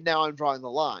 okay, now I'm drawing the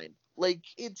line. Like,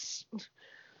 it's...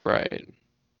 Right.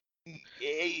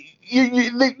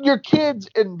 Your kids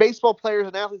and baseball players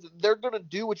and athletes, they're going to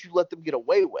do what you let them get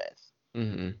away with.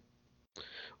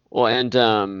 Well, and,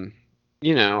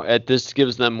 this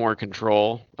gives them more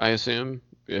control, I assume.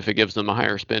 If it gives them a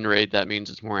higher spin rate, that means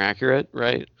it's more accurate,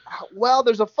 right? Well,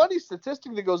 there's a funny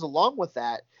statistic that goes along with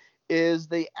that, is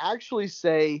they actually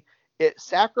say it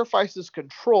sacrifices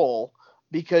control,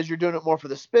 because you're doing it more for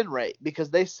the spin rate, because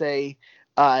they say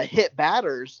hit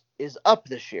batters is up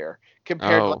this year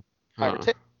compared to like Oh, 5 or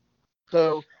 10. huh.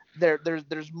 So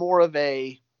there's more of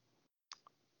a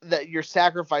that you're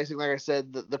sacrificing, like I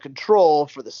said, the control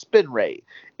for the spin rate.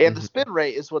 And the Mhm. spin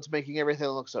rate is what's making everything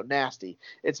look so nasty.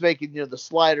 It's making, the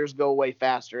sliders go way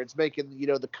faster. It's making,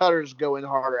 the cutters go in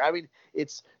harder. I mean,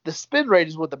 it's the spin rate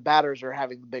is what the batters are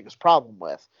having the biggest problem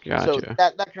with. So Gotcha.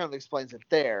 that kind of explains it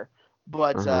there.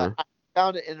 But Uh-huh. I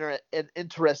found it an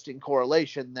interesting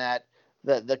correlation that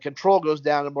the control goes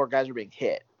down and more guys are being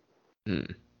hit. Hmm.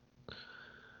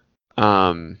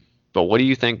 Um, but what do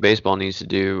you think baseball needs to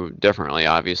do differently?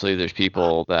 Obviously, there's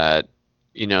people that,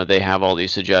 they have all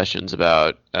these suggestions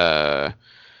about, oh,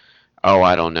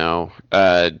 I don't know.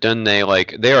 Didn't they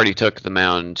they already took the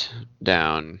mound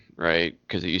down, right?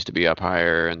 Because it used to be up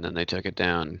higher and then they took it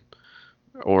down.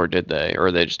 Or did they?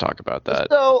 Or they just talk about that?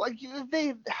 So like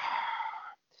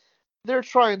they're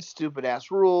trying stupid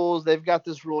ass rules. They've got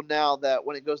this rule now that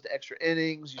when it goes to extra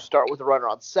innings, you start with a runner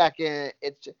on second.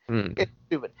 Hmm. It's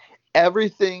stupid.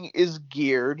 Everything is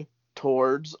geared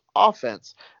towards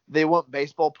offense. They want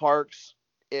baseball parks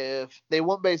if they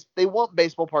want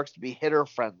baseball parks to be hitter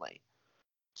friendly.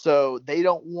 So they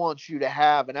don't want you to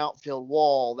have an outfield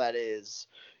wall that is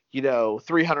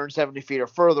 370 feet or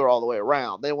further all the way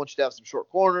around. They want you to have some short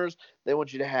corners. They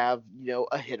want you to have,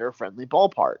 a hitter friendly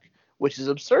ballpark, which is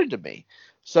absurd to me.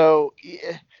 So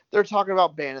they're talking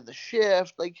about banning the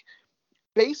shift. Like,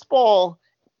 baseball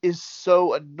is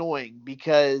so annoying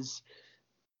because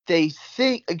they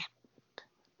think, like,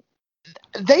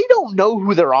 they don't know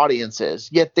who their audience is,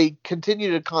 yet they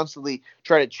continue to constantly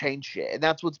try to change shit, and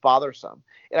that's what's bothersome.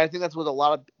 And I think that's what a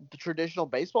lot of the traditional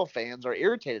baseball fans are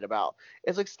irritated about.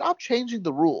 It's like, stop changing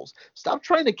the rules. Stop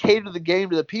trying to cater the game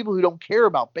to the people who don't care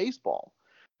about baseball.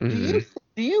 Do you Hmm.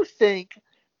 do you think?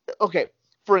 Okay,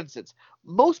 for instance,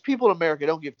 most people in America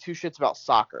don't give two shits about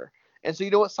soccer, and so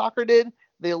you know what soccer did?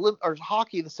 Or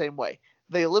hockey the same way.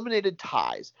 They eliminated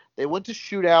ties. They went to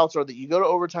shootouts, or that you go to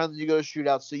overtime, then you go to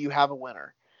shootouts, so you have a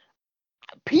winner.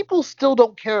 People still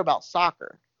don't care about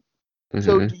soccer.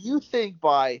 So Hmm. do you think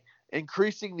by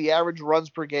increasing the average runs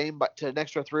per game to an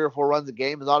extra 3 or 4 runs a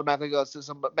game is automatically going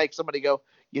to make somebody go,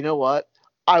 you know what?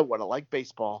 I want to like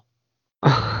baseball.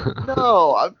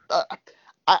 No,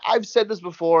 I've said this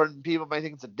before, and people might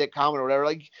think it's a dick comment or whatever.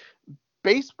 Like,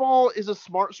 baseball is a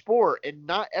smart sport, and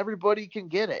not everybody can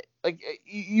get it. Like,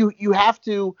 you have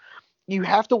to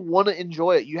want to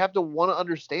enjoy it. You have to want to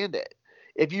understand it.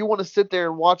 If you want to sit there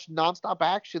and watch nonstop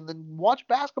action, then watch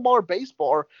basketball or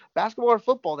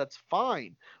football. That's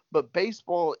fine. But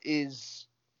baseball it's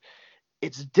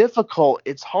difficult.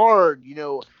 It's hard.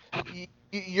 You're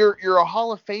a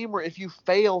Hall of Famer if you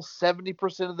fail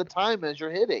 70% of the time as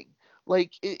you're hitting.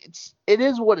 Like, it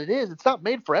is what it is. It's not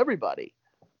made for everybody.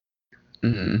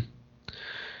 Hmm.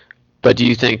 But do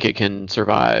you think it can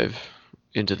survive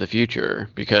into the future?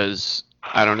 Because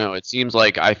I don't know. It seems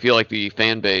like I feel like the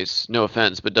fan base, no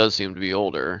offense, but does seem to be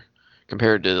older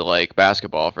compared to like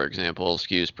basketball, for example.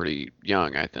 Skews pretty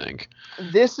young, I think.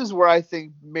 This is where I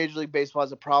think Major League Baseball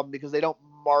has a problem because they don't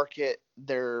market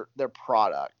their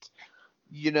product.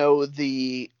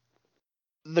 The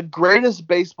greatest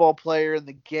baseball player in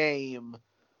the game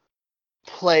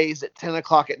plays at 10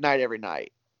 o'clock at night every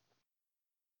night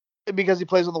because he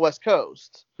plays on the West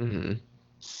Coast. Hmm.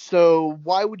 So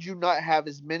why would you not have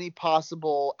as many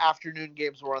possible afternoon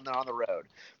games when they're on the road?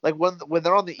 Like, when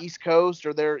they're on the East Coast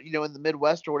or they're in the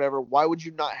Midwest or whatever, why would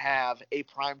you not have a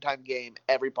primetime game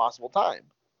every possible time?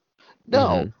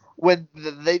 No, Hmm. when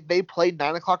they play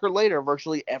 9 o'clock or later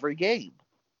virtually every game.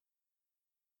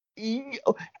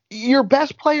 Your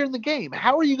best player in the game.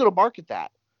 How are you going to market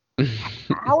that?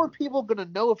 How are people going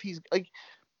to know if he's like?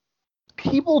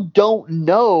 People don't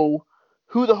know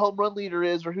who the home run leader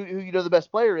is or who the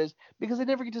best player is because they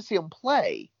never get to see him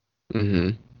play.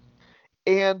 Hmm.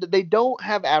 And they don't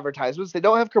have advertisements, they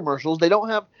don't have commercials, they don't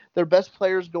have their best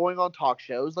players going on talk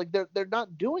shows. Like, they're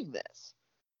not doing this.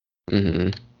 Hmm.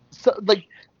 So, like,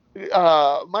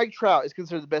 Mike Trout is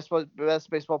considered the best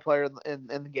baseball player in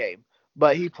the game,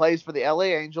 but he plays for the LA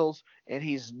Angels and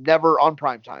he's never on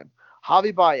primetime.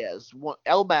 Javi Baez,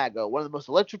 El Mago, one of the most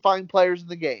electrifying players in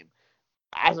the game.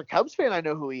 As a Cubs fan, I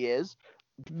know who he is.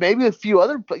 Maybe a few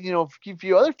other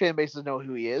fan bases know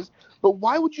who he is. But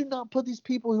why would you not put these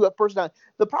people who have personality?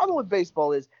 The problem with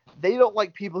baseball is they don't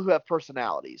like people who have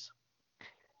personalities.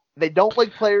 They don't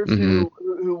like players Hmm.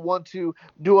 who want to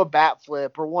do a bat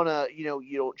flip or want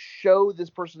to show this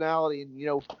personality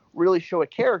and really show a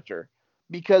character,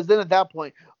 because then at that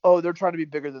point, oh, they're trying to be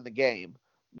bigger than the game.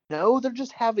 No, they're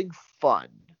just having fun.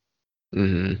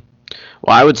 Hmm.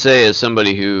 Well, I would say, as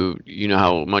somebody who,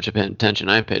 how much attention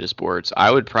I pay to sports, I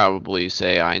would probably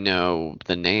say I know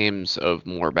the names of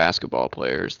more basketball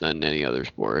players than any other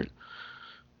sport.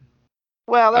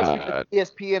 Well, that's because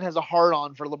ESPN has a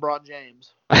hard-on for LeBron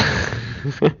James.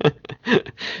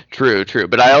 True, true.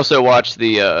 But I also watch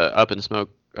the Up in Smoke,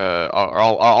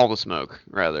 all the Smoke,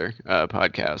 rather,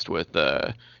 podcast with.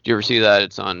 Do you ever see that?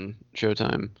 It's on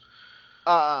Showtime.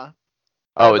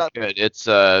 Oh, it's good. It's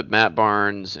Matt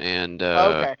Barnes and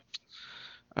okay.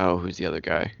 Oh, who's the other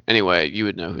guy? Anyway, you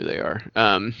would know who they are.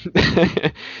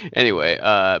 Anyway,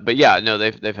 but yeah, no,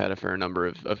 they've had a fair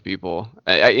number of people.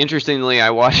 Interestingly, I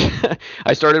watched.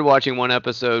 I started watching one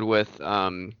episode with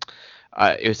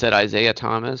it said Isaiah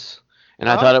Thomas, and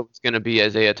I thought it was going to be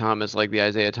Isaiah Thomas, like the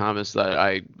Isaiah Thomas that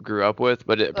I grew up with,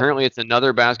 but apparently it's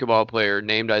another basketball player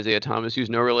named Isaiah Thomas who's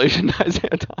no relation to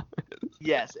Isaiah Thomas.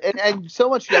 Yes, and so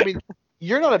much. I mean,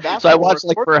 you're not a basketball. So I watched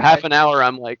like for half an hour.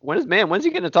 I'm like, when's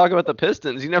he going to talk about the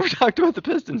Pistons? He never talked about the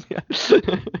Pistons yet. So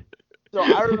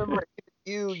I remember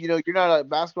you're not a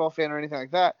basketball fan or anything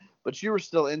like that, but you were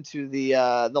still into the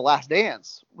Last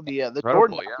Dance, the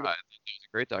Jordan. Yeah, it was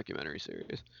a great documentary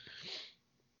series.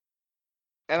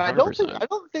 And 100%. I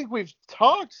don't think we've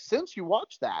talked since you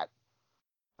watched that.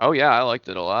 Oh yeah, I liked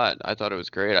it a lot. I thought it was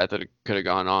great. I thought it could have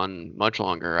gone on much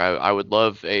longer. I would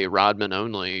love a Rodman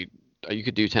only. You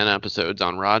could do 10 episodes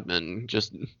on Rodman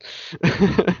just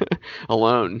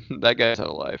alone. That guy's out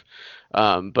of life.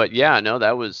 But yeah, no,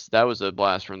 that was a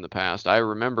blast from the past. I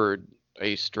remembered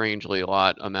a strangely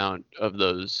amount of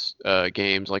those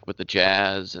games, like with the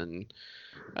Jazz, and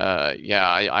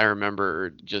I remember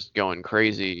just going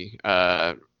crazy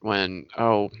when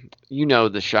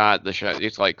the shot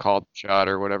it's like called the shot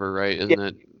or whatever, right? Isn't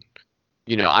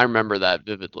it? I remember that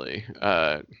vividly,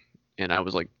 and I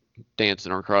was like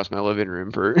dancing across my living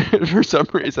room for for some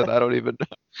reason. I don't even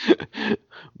know.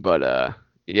 But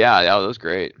yeah, that was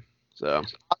great. So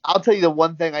I'll tell you the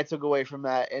one thing I took away from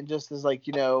that, and just as like,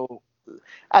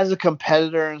 as a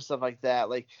competitor and stuff like that,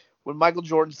 like when Michael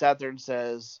Jordan sat there and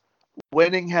says,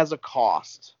 winning has a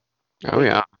cost. Oh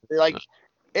yeah. Like,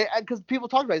 because people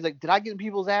talk about it. He's like, did I get in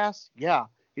people's ass? Yeah.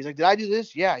 He's like, did I do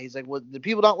this? Yeah. He's like, well, the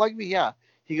people don't like me? Yeah.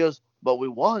 He goes, but we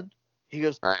won. He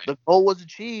goes, The goal was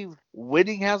achieved.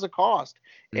 Winning has a cost.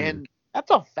 And that's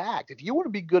a fact. If you want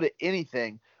to be good at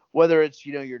anything, whether it's,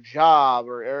 your job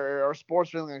or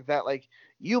sports or anything like that, like,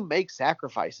 you make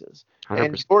sacrifices.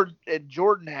 100%. And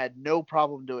Jordan had no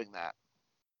problem doing that.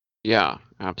 Yeah,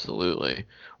 absolutely.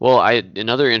 Well,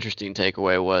 another interesting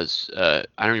takeaway was I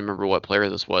don't remember what player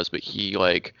this was, but he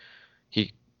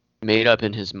made up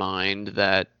in his mind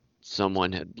that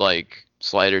someone had like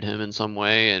slighted him in some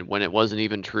way, and when it wasn't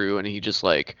even true, and he just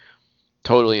like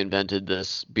totally invented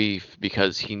this beef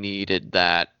because he needed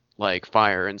that like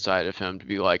fire inside of him to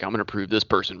be like, I'm gonna prove this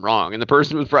person wrong, and the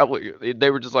person was probably,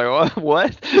 they were just like, oh,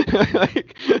 what?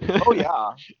 Like, oh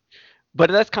yeah. But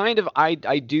that's kind of, I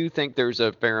do think there's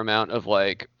a fair amount of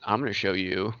like, I'm going to show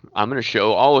you, I'm going to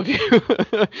show all of you.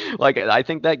 Like, I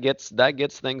think that gets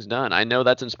things done. I know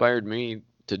that's inspired me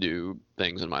to do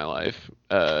things in my life,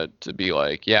 to be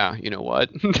like, yeah, you know what?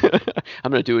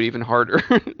 I'm going to do it even harder.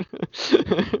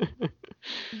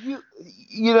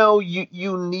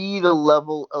 You need a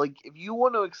level, like, if you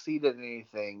want to exceed at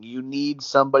anything, you need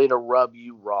somebody to rub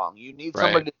you wrong. You need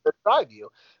somebody to drive you.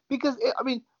 Because, I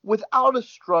mean, without a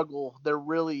struggle, there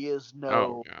really is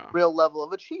no real level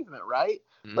of achievement, right?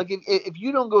 Mm-hmm. Like, if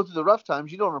you don't go through the rough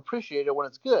times, you don't appreciate it when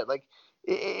it's good. Like,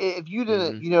 if you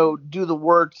didn't, do the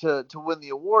work to win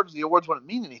the awards wouldn't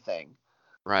mean anything.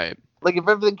 Right. Like, if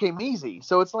everything came easy.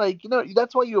 So it's like,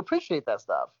 that's why you appreciate that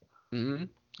stuff. Mm-hmm.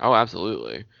 Oh,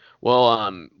 absolutely.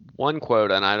 Well, one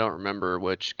quote, and I don't remember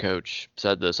which coach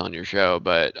said this on your show,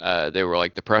 but they were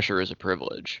like, the pressure is a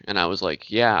privilege. And I was like,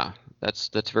 yeah.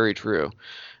 That's very true,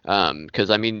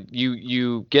 because I mean,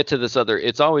 you get to this other.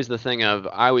 It's always the thing of,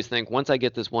 I always think once I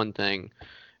get this one thing,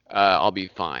 I'll be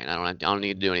fine. I don't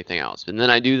need to do anything else. And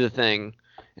then I do the thing,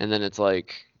 and then it's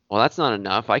like, well, that's not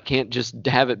enough. I can't just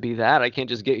have it be that. I can't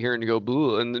just get here and go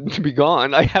boo and then be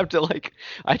gone. I have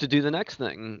to do the next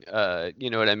thing.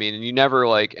 You know what I mean? And you never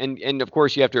like, and of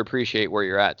course you have to appreciate where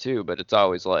you're at too. But it's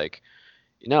always like,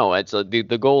 it's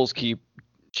the goals keep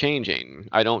changing.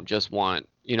 I don't just want.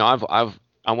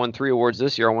 I won 3 awards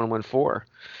this year. I want to win 4.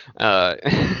 uh,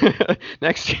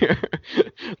 next year.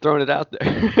 Throwing it out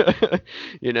there.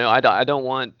 I don't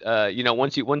want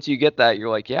once you get that, you're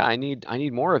like, yeah, I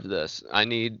need more of this. I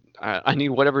need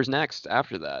whatever's next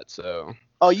after that. So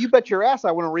Oh, you bet your ass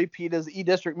I want to repeat as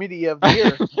E-District Media of the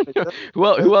Year.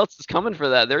 who else is coming for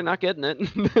that? They're not getting it.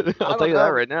 I'll I tell don't you that know.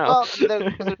 right now. Well,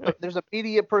 there's a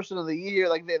media person of the year.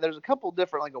 Like there's a couple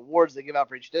different like awards they give out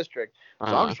for each district.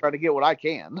 So I'm uh, just trying to get what I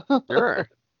can. sure,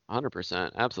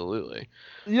 100%, absolutely.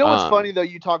 You know what's funny though?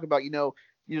 You talk about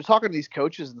you're talking to these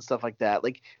coaches and stuff like that.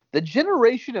 Like the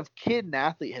generation of kid and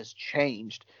athlete has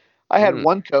changed. I had Mm,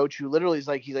 one coach who literally is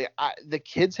like, the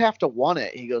kids have to want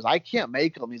it. He goes, I can't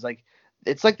make them. He's like,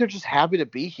 it's like they're just happy to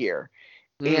be here.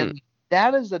 mm, And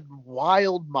that is a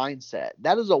wild mindset.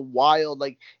 That is a wild,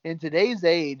 like in today's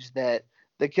age, that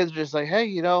the kids are just like,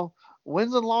 hey,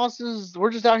 wins and losses,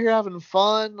 we're just out here having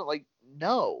fun. Like,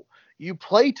 no, you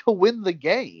play to win the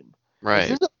game.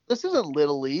 right. This isn't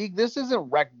little league. This isn't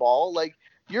rec ball. Like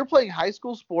you're playing high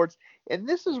school sports, and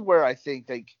this is where I think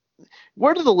like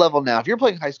we're to the level now. If you're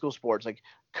playing high school sports, like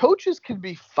coaches can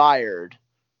be fired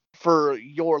for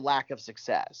your lack of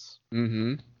success.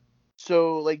 Mm-hmm.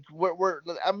 So like we're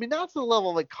I mean not to the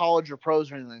level of like college or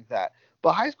pros or anything like that,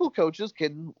 but high school coaches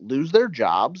can lose their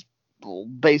jobs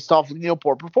based off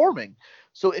poor performing.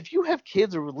 So if you have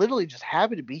kids who are literally just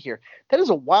happy to be here, that is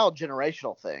a wild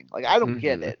generational thing. Like I don't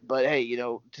get Mm-hmm. it, but hey,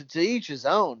 to each his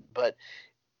own. But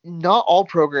not all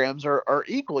programs are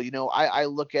equal. I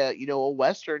look at a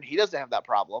Western. He doesn't have that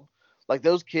problem. Like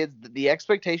those kids, the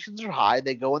expectations are high.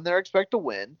 They go in there expect to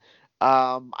win.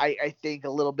 I think a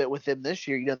little bit with them this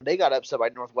year, they got upset by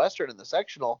Northwestern in the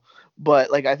sectional,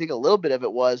 but like I think a little bit of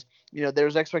it was,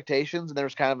 there's expectations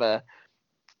and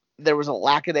there was a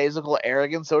lackadaisical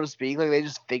arrogance, so to speak. Like they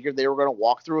just figured they were going to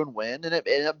walk through and win, and it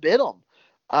bit them.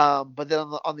 But then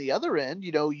on the other end,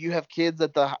 you have kids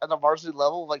at the varsity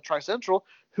level, like Tri Central,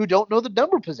 who don't know the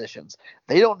number positions.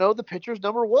 They don't know the pitcher's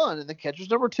number one and the catcher's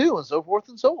number two, and so forth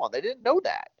and so on. They didn't know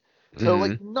that. So, Mm-hmm.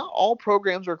 like, not all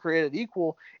programs are created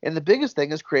equal. And the biggest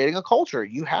thing is creating a culture.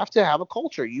 You have to have a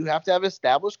culture. You have to have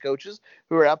established coaches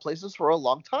who are at places for a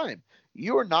long time.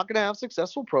 You are not going to have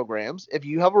successful programs if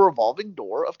you have a revolving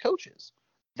door of coaches.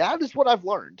 That is what I've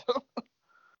learned.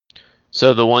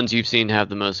 So the ones you've seen have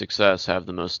the most success, have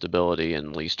the most stability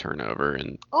and least turnover,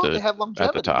 and Oh, they have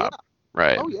at the longevity. Yeah. top.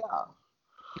 Right. Oh, yeah.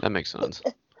 That makes sense.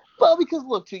 Well, because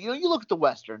look, too, you look at the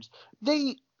Westerns,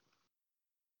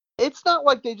 it's not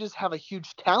like they just have a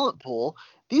huge talent pool.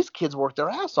 These kids work their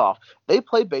ass off. They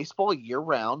play baseball year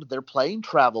round. They're playing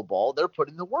travel ball. They're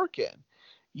putting the work in.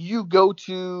 You go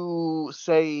to,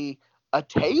 say, a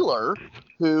Taylor,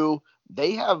 who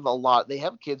they have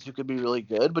kids who could be really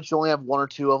good, but you only have one or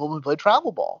two of them who play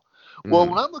travel ball. Well, Mm-hmm.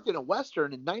 when I'm looking at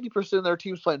Western and 90% of their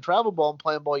teams playing travel ball and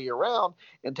playing ball year round,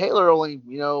 and Taylor only,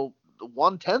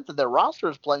 1/10 of their roster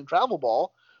is playing travel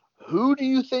ball, who do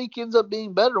you think ends up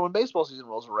being better when baseball season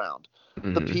rolls around?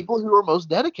 The Mm-hmm. people who are most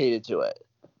dedicated to it.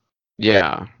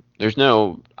 Yeah.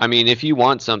 I mean, if you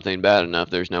want something bad enough,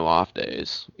 there's no off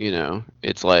days.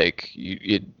 It's like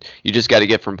you just got to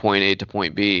get from point A to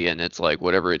point B, and it's like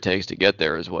whatever it takes to get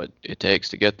there is what it takes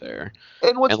to get there.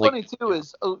 And And like,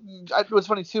 what's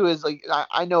funny too is like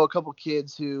I know a couple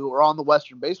kids who are on the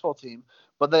Western baseball team,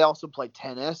 but they also play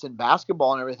tennis and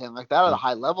basketball and everything like that at a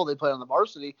high level. They play on the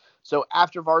varsity. So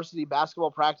after varsity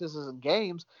basketball practices and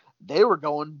games, they were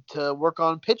going to work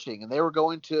on pitching and they were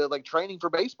going to like training for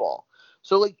baseball.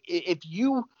 So like it's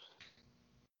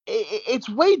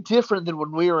way different than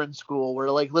when we were in school,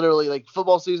 where like literally like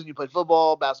football season you played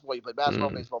football, basketball you played basketball,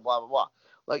 mm, baseball, blah blah blah.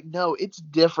 Like no, it's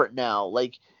different now.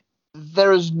 Like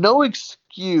there is no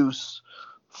excuse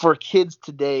for kids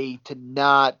today to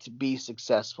not be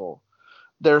successful.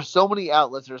 There are so many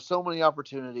outlets, there's so many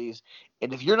opportunities,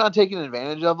 and if you're not taking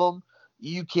advantage of them,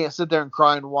 you can't sit there and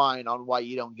cry and whine on why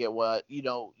you don't get what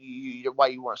why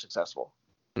you weren't successful.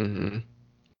 mm-hmm.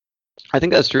 I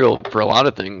think that's true for a lot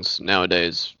of things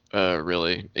nowadays.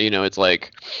 Really, it's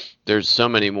like there's so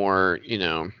many more.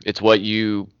 It's what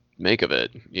you make of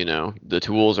it. The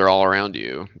tools are all around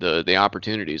you. The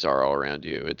opportunities are all around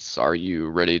you. It's are you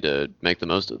ready to make the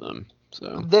most of them?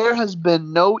 So. There has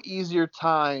been no easier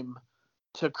time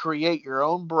to create your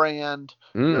own brand,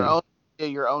 Mm,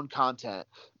 your own content.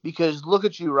 Because look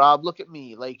at you, Rob. Look at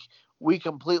me. Like we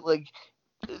completely.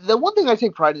 The one thing I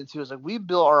take pride in too is like we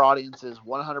build our audiences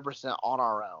 100% on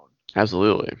our own,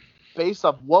 absolutely. based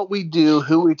off what we do,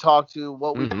 who we talk to,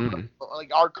 what we Mm-hmm.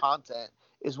 like. Our content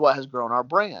is what has grown our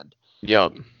brand.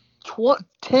 Yep.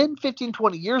 10, 15,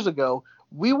 20 years ago,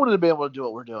 we wanted to be able to do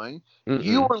what we're doing. You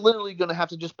Mm-mm. were literally going to have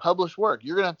to just publish work.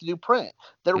 You're going to have to do print.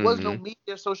 There was no Mm-hmm.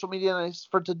 media, social media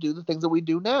to do the things that we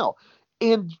do now.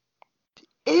 And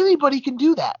anybody can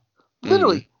do that.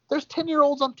 Literally, Mhm. there's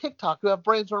 10-year-olds on TikTok who have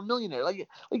brands who are millionaire. Like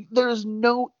there is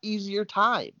no easier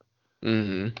time.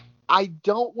 Mhm. I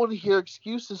don't want to hear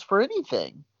excuses for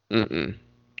anything. Mm-mm.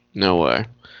 No way.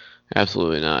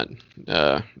 Absolutely not.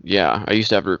 Yeah, I used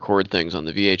to have to record things on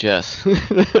the VHS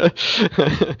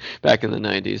back in the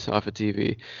 90s off of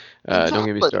TV. Don't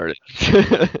get me Exactly.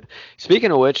 started.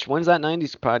 Speaking of which, when's that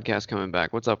 90s podcast coming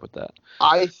back? What's up with that?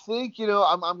 I think,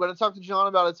 I'm going to talk to John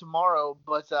about it tomorrow,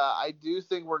 but I do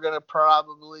think we're going to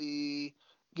probably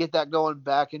get that going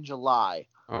back in July.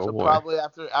 Oh So boy. probably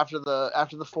after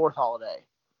the fourth holiday.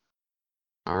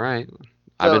 All right.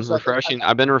 So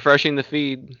I've been refreshing the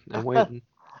feed and waiting.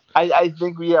 I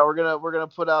think we're gonna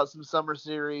put out some summer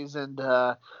series, and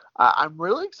I'm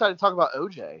really excited to talk about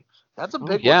OJ. That's a Oh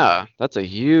big one, man. yeah, that's a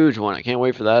huge one. I can't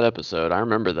wait for that episode. I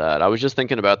remember that. I was just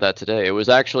thinking about that today. It was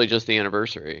actually just the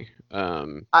anniversary.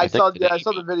 I think today. I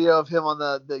saw the video of him on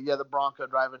the Bronco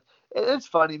driving. It's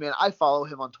funny, man. I follow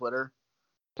him on Twitter,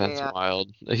 That's and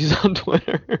wild. He's on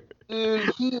Twitter.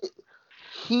 dude,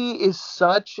 he is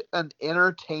such an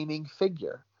entertaining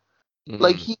figure.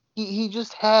 Like Mm, he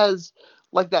just has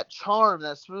like that charm,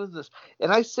 that smoothness.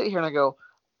 And I sit here and I go,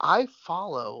 I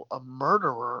follow a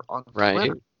murderer on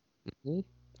right. Twitter.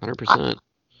 100%.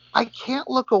 I can't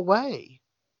look away.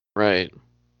 Right.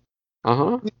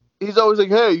 Uh-huh. He's always like,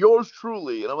 "Hey, yours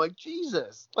truly," and I'm like,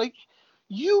 Jesus, like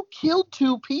you killed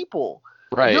two people.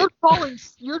 Right. You're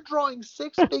drawing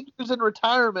six figures in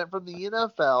retirement from the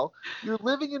NFL. You're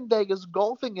living in Vegas,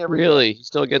 golfing every day. Really? He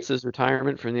still gets his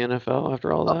retirement from the NFL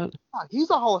after all Oh, that? God, he's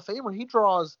a Hall of Famer. He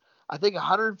draws, I think,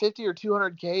 150 or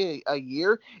 200K a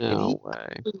year, and he No way.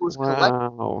 actually was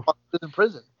collecting Wow. while he was in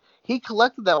prison. He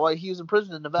collected that while he was in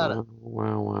prison in Nevada.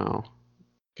 Wow, wow, wow.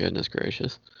 Goodness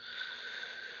gracious.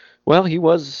 Well, he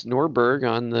was Norberg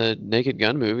on the Naked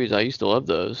Gun movies. I used to love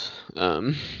those.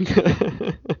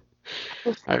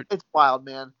 It's, I, it's wild,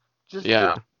 man. Just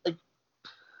yeah, like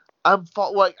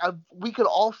we could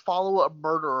all follow a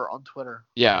murderer on Twitter.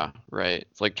 yeah, right.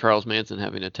 It's like Charles Manson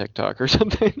having a TikTok or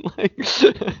something like,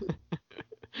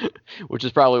 which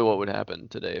is probably what would happen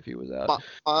today if he was out and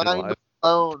Mind alive.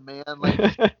 blown, man.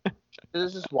 Like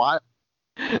it's just wild.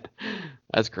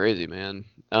 That's crazy, man.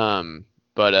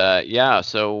 But yeah.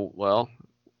 So, well,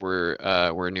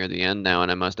 we're near the end now,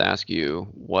 and I must ask you,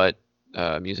 what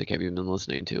music have you been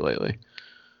listening to lately?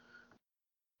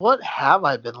 What have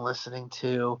I been listening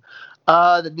to?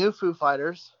 The new Foo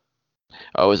Fighters.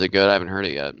 Oh, is it good? I haven't heard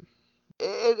it yet.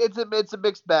 It's a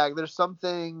mixed bag. There's some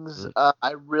things Mm.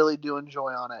 I really do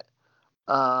enjoy on it.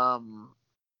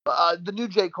 The new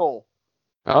J. Cole,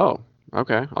 Oh,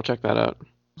 okay. I'll check that out.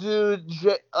 dude.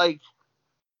 I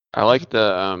like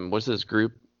the what's this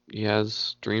group he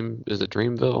has? Is it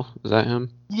Dreamville? Is that him?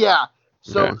 Yeah.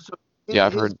 Okay. So Yeah,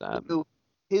 I've his heard that.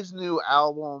 his new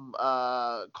album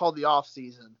called The Off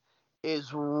Season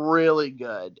is really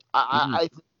good. Mm, I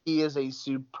think he is a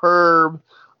superb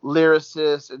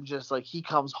lyricist, and just like he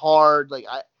comes hard. Like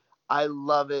I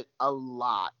love it a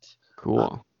lot. Uh,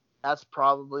 cool. that's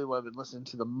probably what I've been listening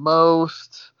to the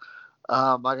most.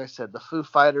 Like I said, the Foo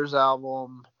Fighters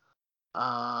album.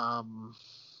 I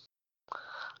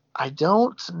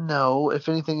don't know if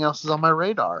anything else is on my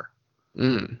radar.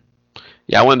 Mm.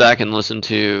 Yeah, I went back and listened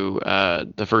to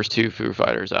the first two Foo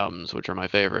Fighters albums, which are my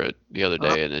favorite, the other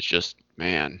Uh, day, and it's just,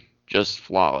 man, just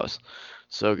flawless.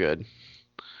 So good.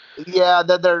 yeah,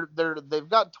 they've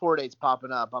got tour dates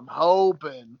popping up. I'm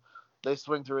hoping they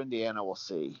swing through Indiana. We'll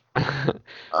see.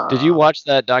 Did you Uh, watch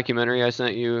that documentary I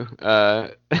sent you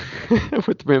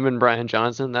with him and Brian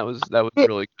Johnson? That was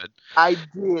really good. I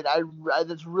did.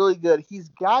 That's really good. He's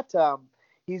got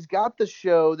the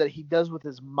show that he does with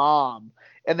his mom,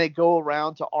 and they go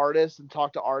around to artists and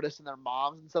talk to artists and their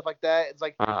moms and stuff like that. It's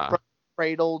like Ah, from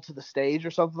cradle to the stage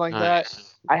or something like that.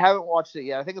 nice. I haven't watched it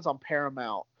yet. I think it's on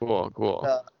Paramount. Cool,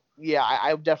 cool. Yeah,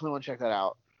 I definitely want to check that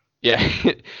out. Yeah,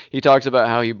 he talks about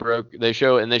how he broke. They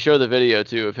show the video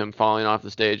too of him falling off the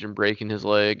stage and breaking his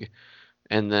leg,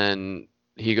 and then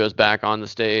he goes back on the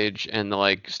stage, and the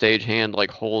like stage hand like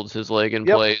holds his leg in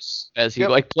Yep. place as he Yep.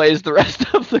 like plays the rest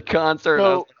of the concert. And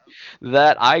I was So like,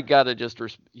 that I gotta just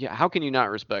yeah. How can you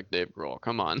not respect Dave Grohl?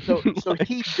 Come on. so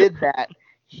he did that.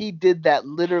 He did that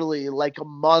literally like a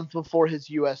month before his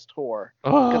U.S. tour.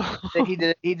 Oh, He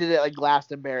did it like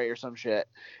Glastonbury or some shit.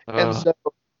 And oh, so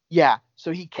yeah,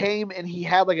 so he came and he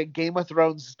had like a Game of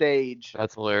Thrones stage,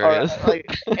 that's or hilarious. like,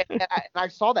 and I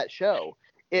saw that show.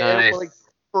 Nice. Like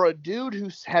for a dude who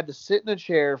had to sit in a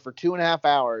chair for 2.5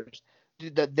 hours,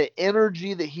 dude, the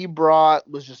energy that he brought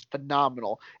was just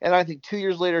phenomenal. And I think 2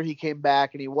 years later he came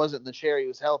back and he wasn't in the chair; he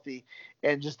was healthy.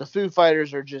 And just the Foo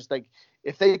Fighters are just like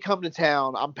if they come to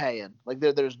town, I'm paying. Like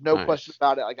there's no Nice. question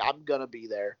about it. Like I'm gonna be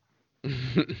there.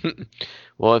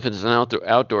 Well, if it's an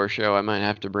outdoor show, I might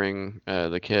have to bring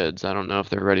the kids. I don't know if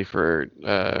they're ready for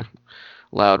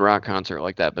loud rock concert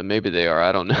like that, but maybe they are.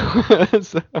 I don't know.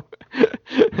 So,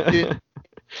 Dude,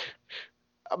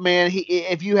 man,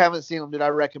 if you haven't seen them, dude, I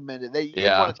recommend it. You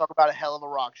yeah, want to talk about a hell of a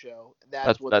rock show?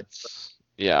 that's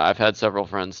yeah. I've had several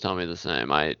friends tell me the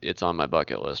same. It's on my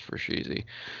bucket list for Sheezy.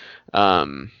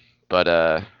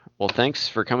 But well, thanks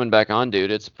for coming back on,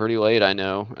 dude. It's pretty late, I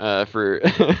know, for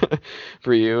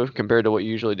for you compared to what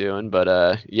you're usually doing.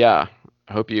 But yeah,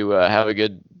 I hope you have a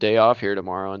good day off here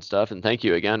tomorrow and stuff. And thank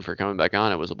you again for coming back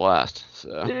on. It was a blast.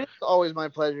 So Dude, it's always my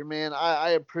pleasure, man.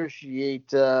 I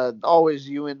appreciate always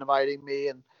you inviting me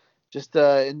and just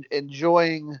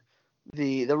enjoying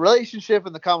the relationship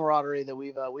and the camaraderie that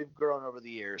we've grown over the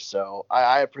years. So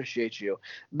I appreciate you.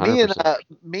 Me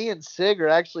 100%. and Sig are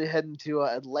actually heading to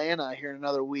Atlanta here in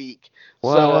another week.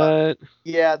 What? So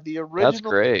yeah, That's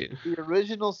great. the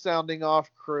original Sounding Off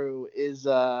crew is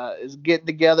getting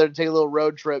together to take a little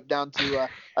road trip down to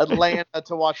Atlanta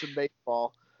to watch some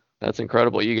baseball. That's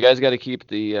incredible. You guys got to keep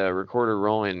the recorder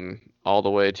rolling all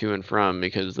the way to and from,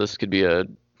 because this could be a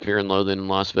Fear and Loathing in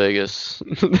Las Vegas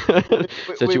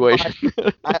situation.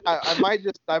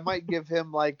 I might give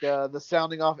him like the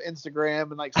Sounding Off Instagram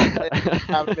and like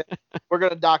we're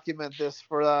gonna document this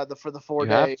for the 4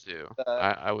 days. You have to.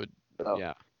 I would. So,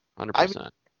 yeah, I mean, 100%.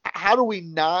 how do we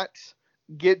not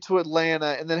get to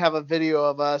Atlanta and then have a video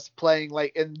of us playing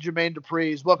like in Jermaine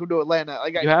Dupri's "Welcome to Atlanta"?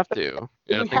 Like You have to.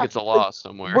 I think it's a law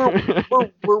somewhere.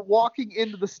 We're walking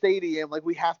into the stadium, like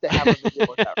we have to have a video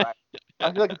with that, right?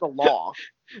 I feel like it's a law.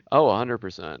 Oh,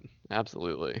 100%.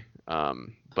 Absolutely.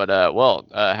 But well,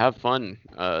 have fun.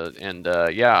 And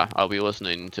yeah, I'll be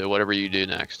listening to whatever you do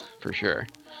next for sure.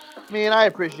 Man, I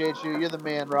appreciate you. You're the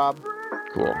man, Rob.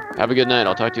 Cool. Have a good night.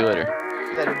 I'll talk to you later.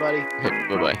 Later, buddy.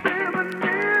 Bye bye.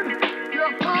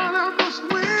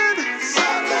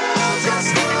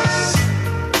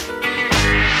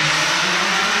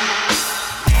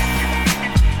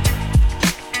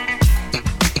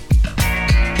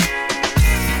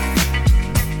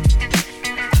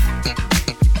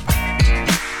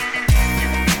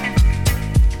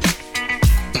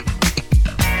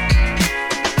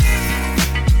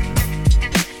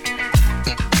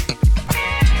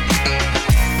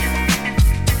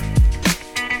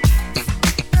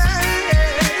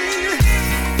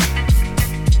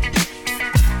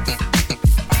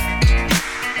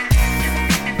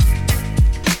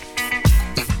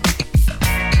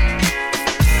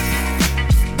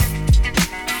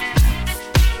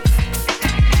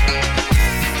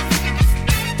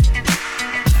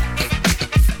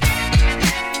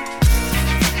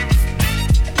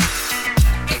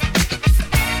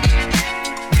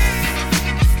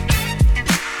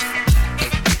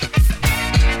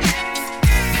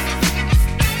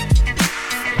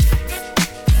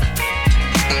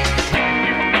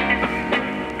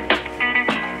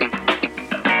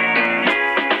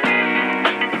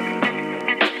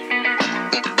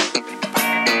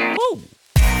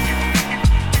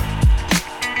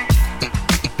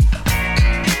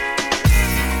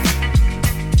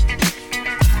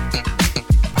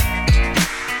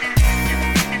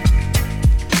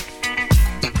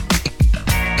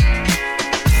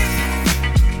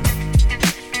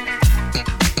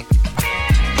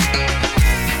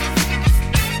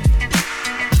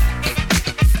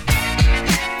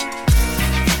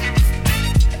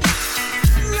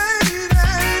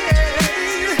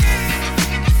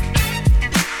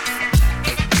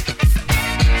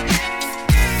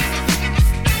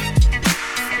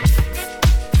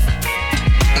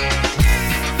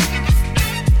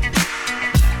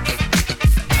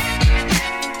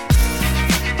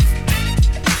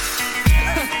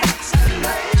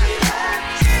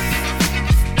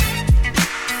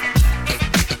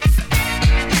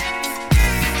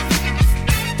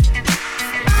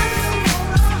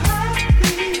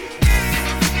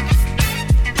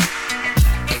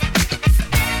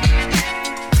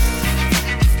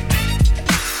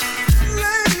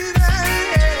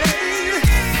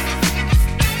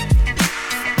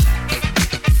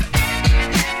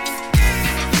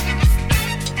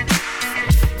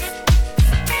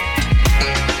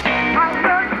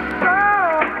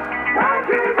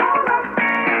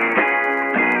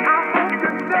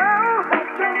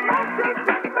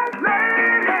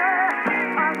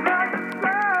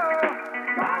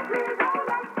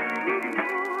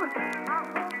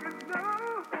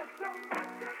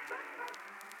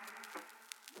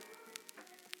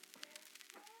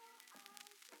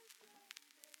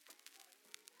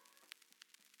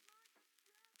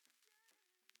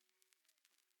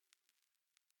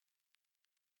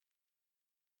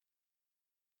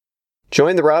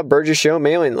 Join the Rob Burgess Show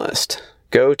mailing list.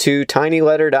 Go to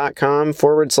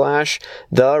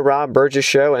tinyletter.com/The Rob Burgess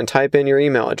Show and type in your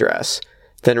email address.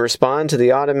 Then respond to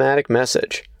the automatic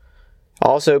message.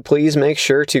 Also, please make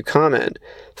sure to comment,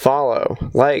 follow,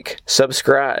 like,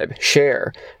 subscribe,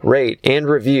 share, rate, and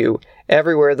review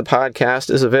everywhere the podcast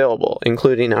is available,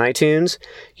 including iTunes,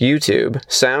 YouTube,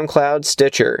 SoundCloud,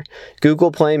 Stitcher,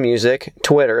 Google Play Music,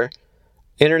 Twitter,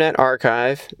 Internet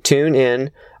Archive,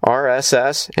 TuneIn,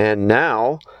 RSS, and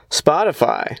now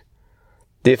Spotify.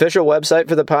 The official website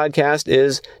for the podcast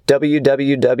is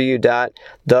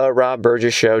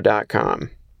www.therobburgesshow.com.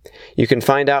 You can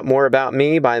find out more about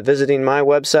me by visiting my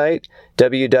website,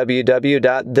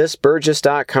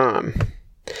 www.thisburgess.com.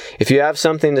 If you have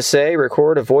something to say,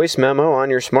 record a voice memo on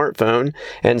your smartphone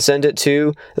and send it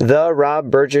to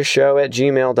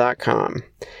therobburgesshow@gmail.com.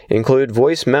 Include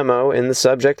voice memo in the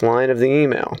subject line of the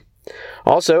email.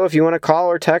 Also, if you want to call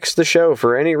or text the show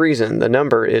for any reason, the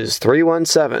number is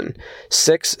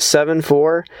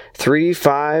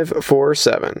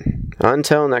 317-674-3547.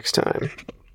 Until next time.